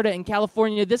and Florida and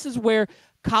California. This is where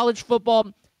college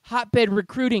football hotbed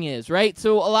recruiting is, right?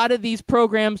 So a lot of these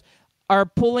programs are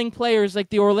pulling players,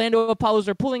 like the Orlando Apollos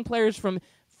are pulling players from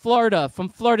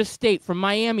Florida State, from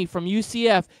Miami, from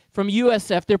UCF, from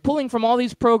USF. They're pulling from all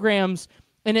these programs,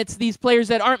 and it's these players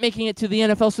that aren't making it to the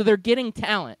NFL, so they're getting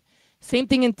talent. Same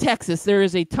thing in Texas. There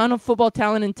is a ton of football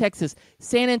talent in Texas.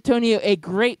 San Antonio, a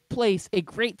great place, a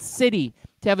great city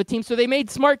to have a team. So they made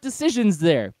smart decisions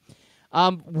there.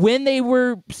 When they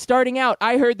were starting out,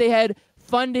 I heard they had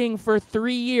funding for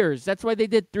 3 years. That's why they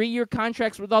did 3-year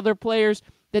contracts with all their players,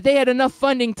 that they had enough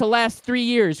funding to last 3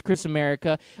 years, Chris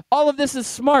America. All of this is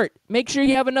smart. Make sure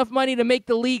you have enough money to make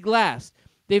the league last.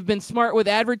 They've been smart with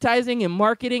advertising and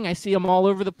marketing. I see them all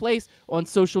over the place on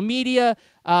social media.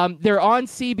 They're on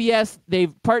CBS.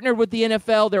 They've partnered with the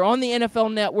NFL. They're on the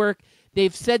NFL Network.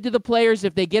 They've said to the players,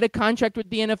 if they get a contract with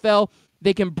the NFL,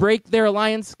 they can break their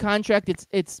Alliance contract.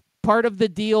 It's part of the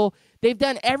deal. They've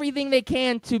done everything they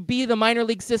can to be the minor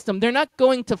league system. They're not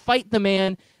going to fight the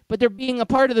man, but they're being a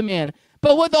part of the man.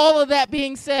 But with all of that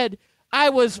being said, I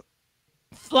was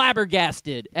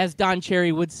flabbergasted, as Don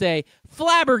Cherry would say,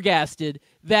 flabbergasted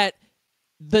that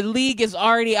the league is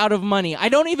already out of money. I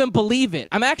don't even believe it.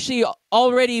 I'm actually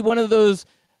already one of those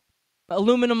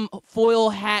aluminum foil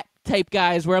hat type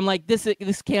guys where I'm like, this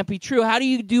can't be true. How do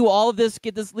you do all of this,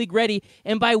 get this league ready,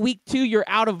 and by week 2 you're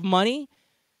out of money?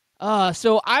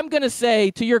 So I'm going to say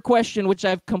to your question, which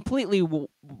I've completely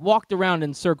walked around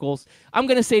in circles, I'm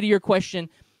going to say to your question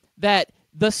that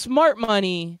the smart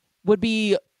money would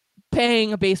be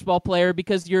paying a baseball player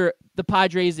because you're the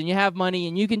Padres and you have money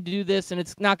and you can do this and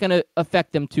it's not going to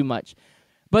affect them too much.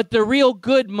 But the real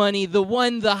good money, the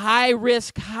high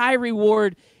risk, high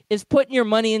reward, is putting your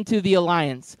money into the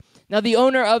Alliance. Now, the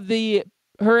owner of the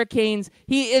Hurricanes,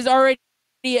 he is already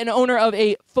an owner of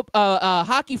a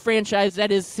hockey franchise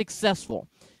that is successful.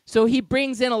 So he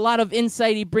brings in a lot of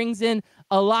insight. He brings in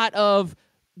a lot of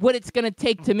what it's going to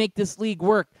take to make this league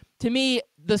work. To me,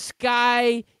 the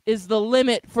sky is the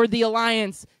limit for the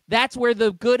Alliance. That's where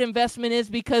the good investment is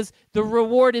because the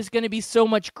reward is going to be so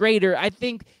much greater. I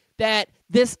think that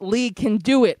this league can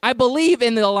do it. I believe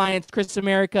in the alliance, Chris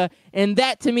America, and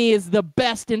that to me is the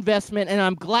best investment, and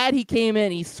I'm glad he came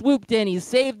in. He swooped in. He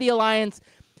saved the alliance.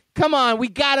 Come on, we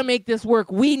got to make this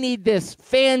work. We need this.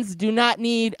 Fans do not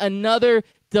need another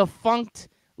defunct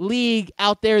league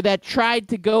out there that tried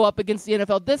to go up against the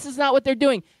NFL. This is not what they're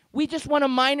doing. We just want a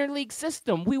minor league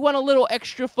system. We want a little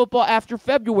extra football after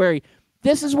February.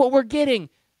 This is what we're getting.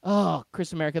 Oh,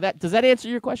 Chris America, does that answer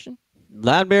your question?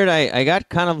 Loudbeard, I got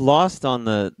kind of lost on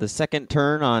the second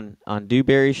turn on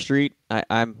Dewberry Street.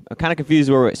 I'm kind of confused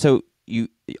so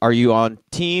are you on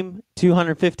team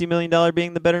 $250 million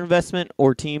being the better investment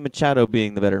or team Machado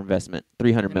being the better investment,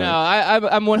 $300 million? No,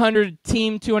 I'm 100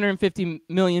 team $250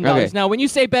 million. Okay. Now, when you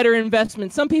say better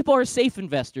investment, some people are safe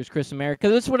investors, Chris America.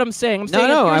 That's what I'm saying. I'm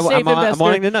saying I'm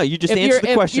wanting to know. You just answered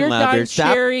the question, Loudbeard. If you're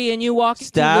Don Cherry and you walk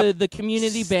to the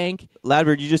community bank.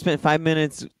 Loudbeard, you just spent 5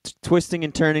 minutes twisting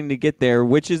and turning to get there.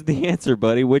 Which is the answer,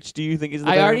 buddy? Which do you think is the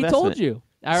better investment? Told you.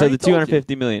 So the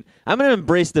 $250 million. I'm going to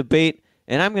embrace debate.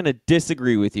 And I'm going to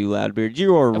disagree with you, Loudbeard.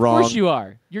 You are wrong. Of course you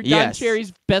are. You're Don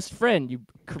Cherry's best friend, you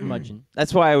curmudgeon.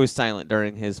 That's why I was silent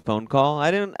during his phone call.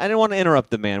 I didn't want to interrupt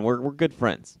the man. We're good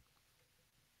friends.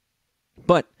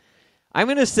 But I'm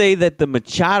going to say that the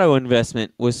Machado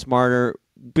investment was smarter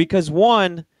because,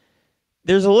 one,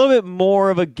 there's a little bit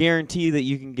more of a guarantee that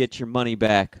you can get your money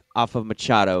back off of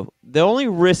Machado. The only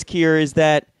risk here is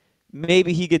that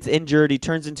maybe he gets injured, he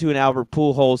turns into an Albert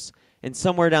Pujols, and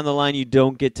somewhere down the line you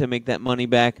don't get to make that money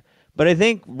back. But I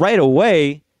think right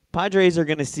away, Padres are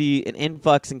going to see an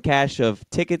influx in cash of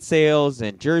ticket sales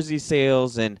and jersey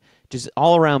sales and just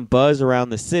all-around buzz around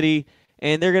the city,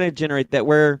 and they're going to generate that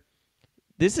where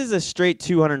this is a straight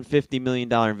 $250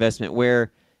 million investment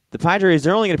where the Padres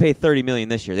are only going to pay $30 million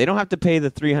this year. They don't have to pay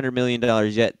the $300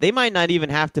 million yet. They might not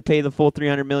even have to pay the full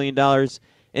 $300 million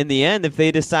in the end if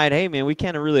they decide, hey, man, we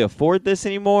can't really afford this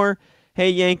anymore. Hey,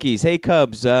 Yankees, hey,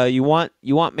 Cubs, you want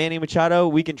Manny Machado?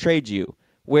 We can trade you.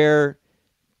 Where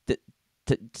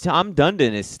Tom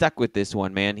Dundon is stuck with this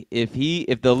one, man. If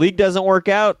the league doesn't work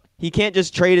out, he can't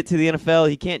just trade it to the NFL.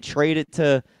 He can't trade it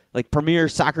to like Premier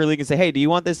Soccer League and say, hey, do you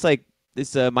want this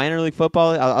minor league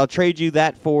football? I'll trade you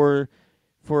that for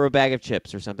a bag of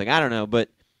chips or something. I don't know, but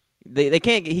he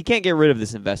can't get rid of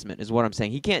this investment is what I'm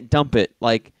saying. He can't dump it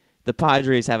like the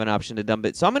Padres have an option to dump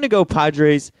it. So I'm going to go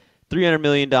Padres. $300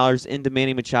 million into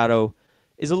Manny Machado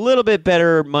is a little bit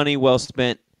better money well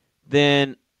spent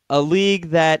than a league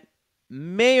that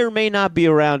may or may not be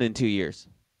around in 2 years.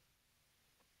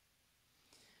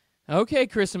 Okay,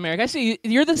 Chris America. I see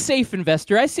you're the safe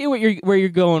investor. I see where you're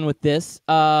going with this.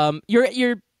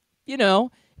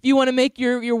 If you want to make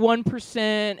your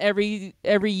 1%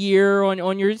 every year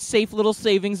on your safe little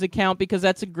savings account because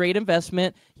that's a great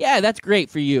investment, yeah, that's great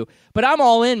for you. But I'm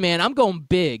all in, man. I'm going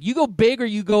big. You go big or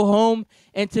you go home.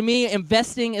 And to me,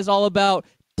 investing is all about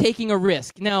taking a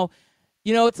risk. Now,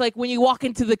 it's like when you walk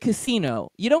into the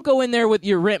casino. You don't go in there with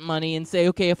your rent money and say,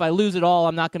 okay, if I lose it all,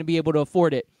 I'm not going to be able to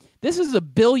afford it. This is a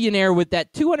billionaire with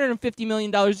that $250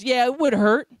 million. Yeah, it would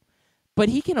hurt. But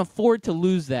he can afford to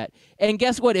lose that. And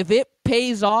guess what? If it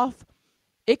pays off,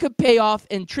 it could pay off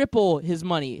and triple his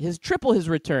money, triple his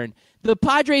return. The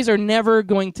Padres are never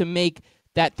going to make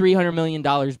that $300 million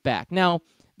back. Now,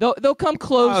 they'll come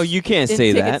close. Oh, you can't in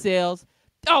say ticket that. Sales.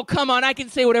 Oh, come on. I can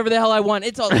say whatever the hell I want.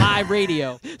 It's a live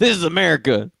radio. This is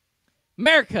America.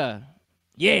 America.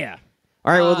 Yeah.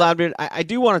 All right, well, Loudbeard, I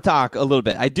do want to talk a little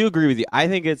bit. I do agree with you. I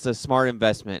think it's a smart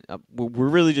investment. We're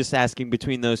really just asking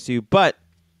between those two, but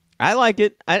I like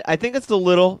it. I think it's a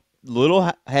little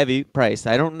heavy price.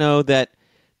 I don't know that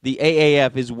the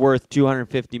AAF is worth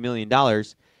 $250 million,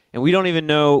 and we don't even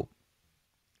know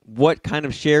what kind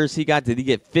of shares he got. Did he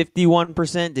get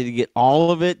 51%? Did he get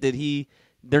all of it?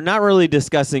 They're not really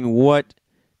discussing what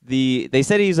they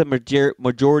said he's a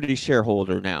majority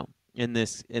shareholder now in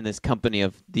this company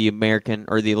of the American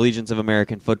or the Allegiance of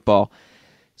American Football.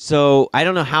 So I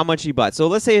don't know how much he bought. So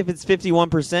let's say if it's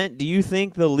 51%, do you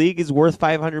think the league is worth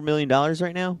 $500 million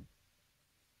right now?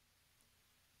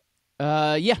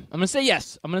 Yeah, I'm gonna say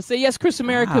yes. I'm gonna say yes, Chris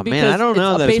America, because man, I don't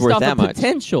know it's that based it's worth off that of much.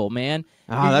 potential, man.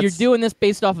 Oh, you're doing this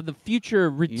based off of the future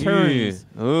returns.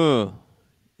 Ooh.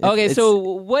 Okay, so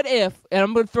what if? And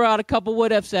I'm gonna throw out a couple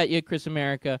what ifs at you, Chris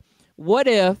America. What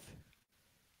if?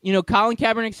 Colin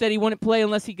Kaepernick said he wouldn't play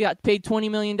unless he got paid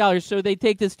 $20 million. So they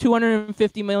take this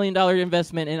 $250 million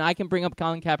investment, and I can bring up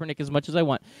Colin Kaepernick as much as I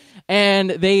want.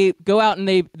 And they go out and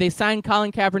they sign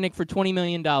Colin Kaepernick for $20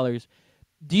 million.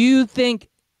 Do you think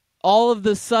all of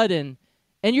the sudden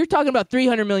And you're talking about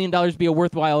 $300 million be a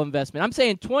worthwhile investment. I'm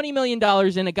saying $20 million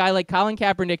in a guy like Colin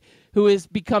Kaepernick, who has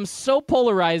become so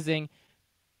polarizing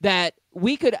that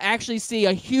we could actually see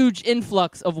a huge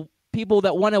influx of people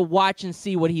that want to watch and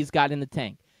see what he's got in the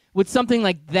tank. Would something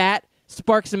like that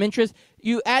spark some interest?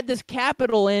 You add this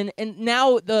capital in, and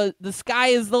now the sky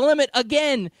is the limit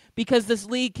again because this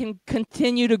league can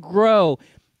continue to grow.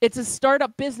 It's a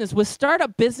startup business. With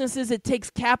startup businesses, it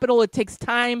takes capital, it takes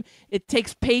time, it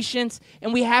takes patience,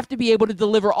 and we have to be able to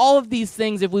deliver all of these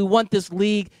things if we want this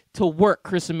league to work,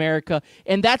 Chris America.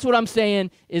 And that's what I'm saying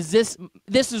is this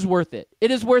is worth it. It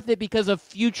is worth it because of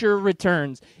future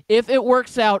returns. If it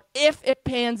works out, if it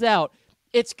pans out,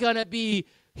 it's going to be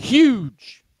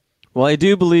huge. Well, I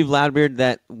do believe, Loudbeard,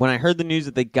 that when I heard the news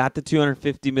that they got the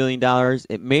 $250 million,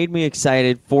 it made me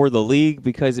excited for the league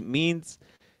because it means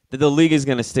that the league is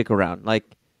going to stick around.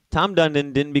 Like, Tom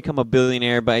Dundon didn't become a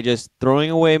billionaire by just throwing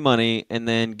away money and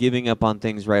then giving up on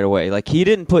things right away. Like, he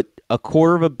didn't put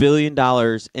 $250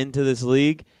 million into this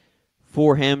league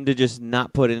for him to just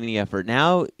not put any effort.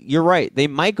 Now, you're right. They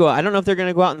might go. I don't know if they're going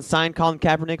to go out and sign Colin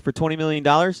Kaepernick for $20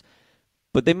 million,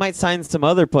 but they might sign some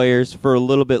other players for a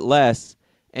little bit less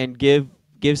and give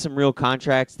some real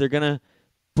contracts. They're going to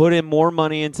put in more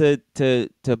money into to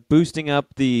boosting up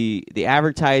the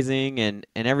advertising and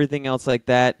everything else like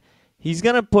that. He's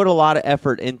going to put a lot of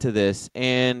effort into this,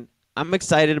 and I'm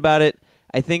excited about it.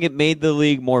 I think it made the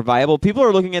league more viable. People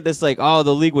are looking at this like, oh,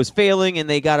 the league was failing and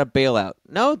they got a bailout.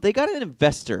 No, they got an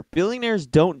investor. Billionaires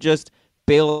don't just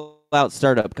bail out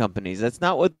startup companies. That's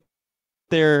not what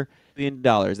they're $1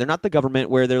 billion. They're not the government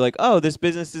where they're like, oh, this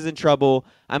business is in trouble.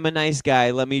 I'm a nice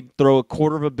guy. Let me throw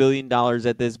 $250 million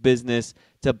at this business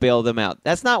to bail them out.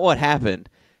 That's not what happened.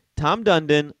 Tom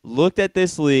Dundon looked at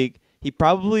this league. He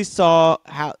probably saw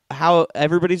how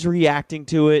everybody's reacting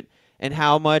to it and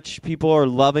how much people are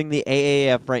loving the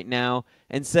AAF right now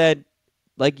and said,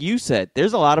 like you said,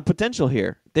 there's a lot of potential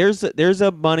here. There's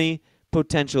a money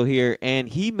potential here, and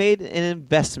he made an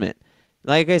investment.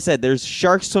 Like I said, there's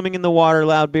sharks swimming in the water,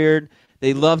 Loudbeard.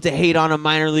 They love to hate on a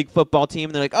minor league football team.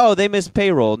 And they're like, oh, they missed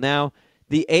payroll. Now,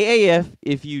 the AAF,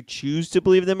 if you choose to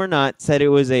believe them or not, said it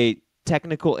was a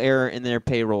technical error in their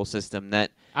payroll system.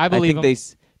 That I believe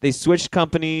think they switched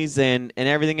companies and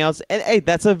everything else. And, hey,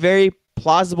 that's a very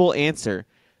plausible answer.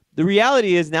 The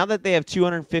reality is now that they have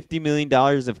 $250 million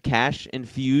of cash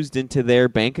infused into their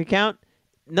bank account,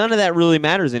 none of that really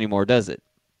matters anymore, does it?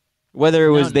 Whether it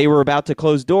was they were about to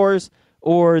close doors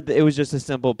or it was just a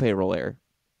simple payroll error.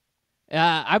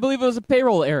 I believe it was a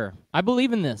payroll error. I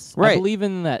believe in this. Right. I believe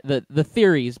in that the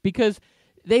theories because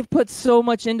they've put so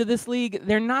much into this league.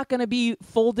 They're not going to be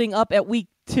folding up at week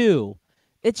 2.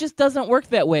 It just doesn't work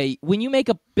that way. When you make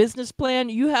a business plan,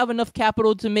 you have enough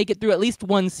capital to make it through at least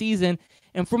one season.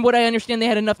 And from what I understand, they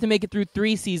had enough to make it through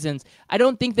 3 seasons. I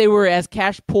don't think they were as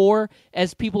cash poor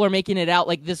as people are making it out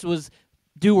like this was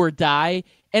do or die.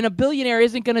 And a billionaire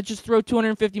isn't going to just throw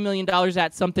 $250 million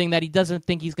at something that he doesn't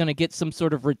think he's going to get some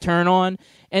sort of return on.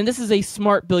 And this is a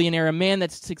smart billionaire, a man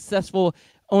that's successful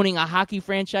owning a hockey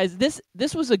franchise.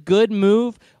 This was a good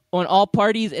move on all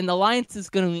parties, and the Lions is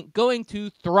going to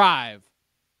thrive.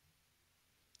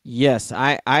 Yes,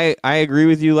 I agree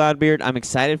with you, Loudbeard. I'm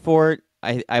excited for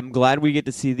it. I'm glad we get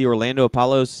to see the Orlando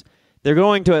Apollos. They're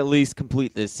going to at least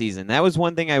complete this season. That was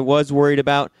one thing I was worried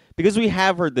about because we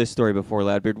have heard this story before,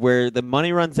 Loudbeard, where the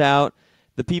money runs out.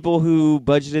 The people who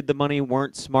budgeted the money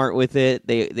weren't smart with it.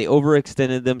 They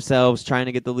overextended themselves trying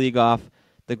to get the league off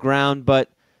the ground.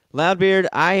 But, Loudbeard,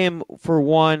 I am, for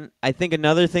one, I think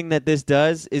another thing that this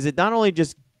does is it not only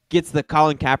just gets the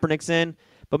Colin Kaepernicks in,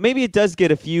 but maybe it does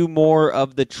get a few more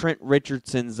of the Trent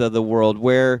Richardsons of the world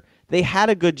where they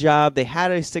had a good job, they had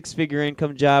a 6-figure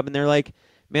income job, and they're like,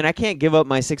 man, I can't give up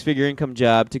my 6-figure income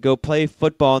job to go play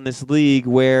football in this league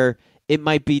where it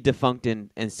might be defunct in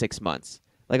 6 months.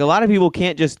 Like, a lot of people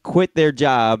can't just quit their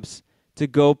jobs to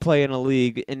go play in a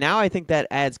league, and now I think that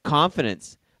adds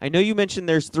confidence. I know you mentioned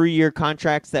there's 3-year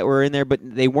contracts that were in there, but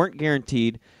they weren't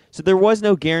guaranteed. So there was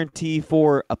no guarantee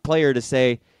for a player to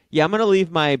say, yeah, I'm going to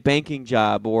leave my banking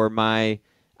job or my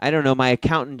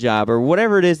accountant job or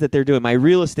whatever it is that they're doing, my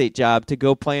real estate job to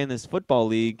go play in this football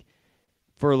league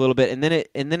for a little bit, and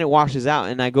then it washes out,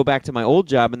 and I go back to my old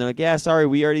job, and they're like, yeah, sorry,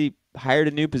 we already hired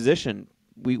a new position.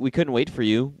 We couldn't wait for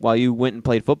you while you went and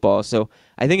played football. So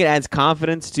I think it adds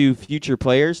confidence to future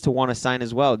players to want to sign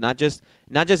as well. Not just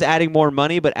adding more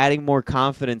money, but adding more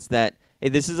confidence that, hey,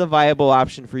 this is a viable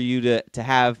option for you to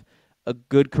have a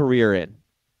good career in.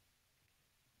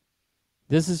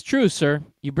 This is true, sir.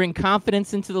 You bring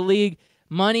confidence into the league.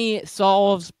 Money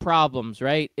solves problems,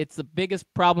 right? It's the biggest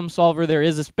problem solver there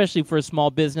is, especially for a small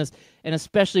business, and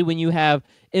especially when you have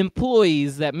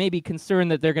employees that may be concerned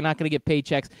that they're not going to get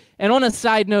paychecks. And on a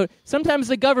side note, sometimes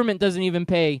the government doesn't even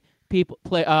pay people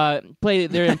play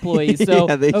their employees. So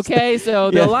the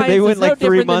alliance is no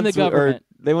different than the government.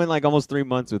 They went like almost 3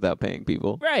 months without paying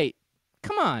people. Right?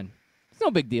 Come on, it's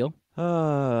no big deal.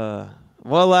 Well,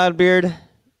 Loudbeard,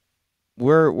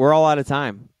 we're all out of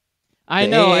time. I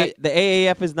know. The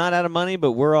AAF is not out of money,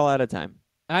 but we're all out of time.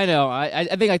 I know. I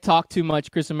think I talked too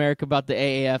much, Chris America, about the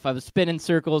AAF. I was spinning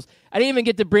circles. I didn't even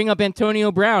get to bring up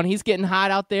Antonio Brown. He's getting hot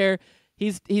out there.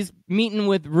 He's meeting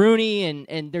with Rooney,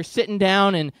 and they're sitting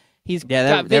down, and he's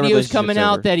got videos coming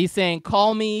out that he's saying,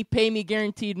 call me, pay me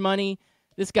guaranteed money.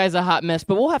 This guy's a hot mess.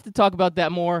 But we'll have to talk about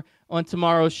that more on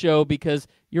tomorrow's show because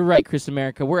you're right, Chris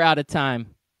America. We're out of time.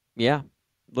 Yeah.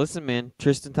 Listen, man.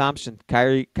 Tristan Thompson,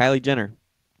 Kylie Jenner.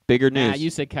 Bigger news. You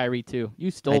said Kyrie, too.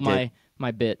 You stole my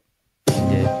bit. You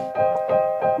did.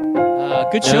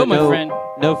 Good show, my friend.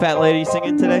 No fat lady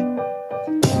singing today?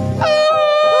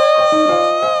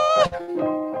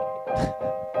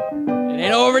 It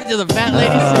ain't over till the fat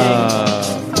lady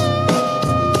sings.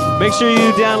 Make sure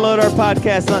you download our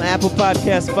podcast on Apple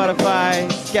Podcasts, Spotify,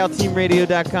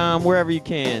 ScoutTeamRadio.com, wherever you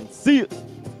can. See you.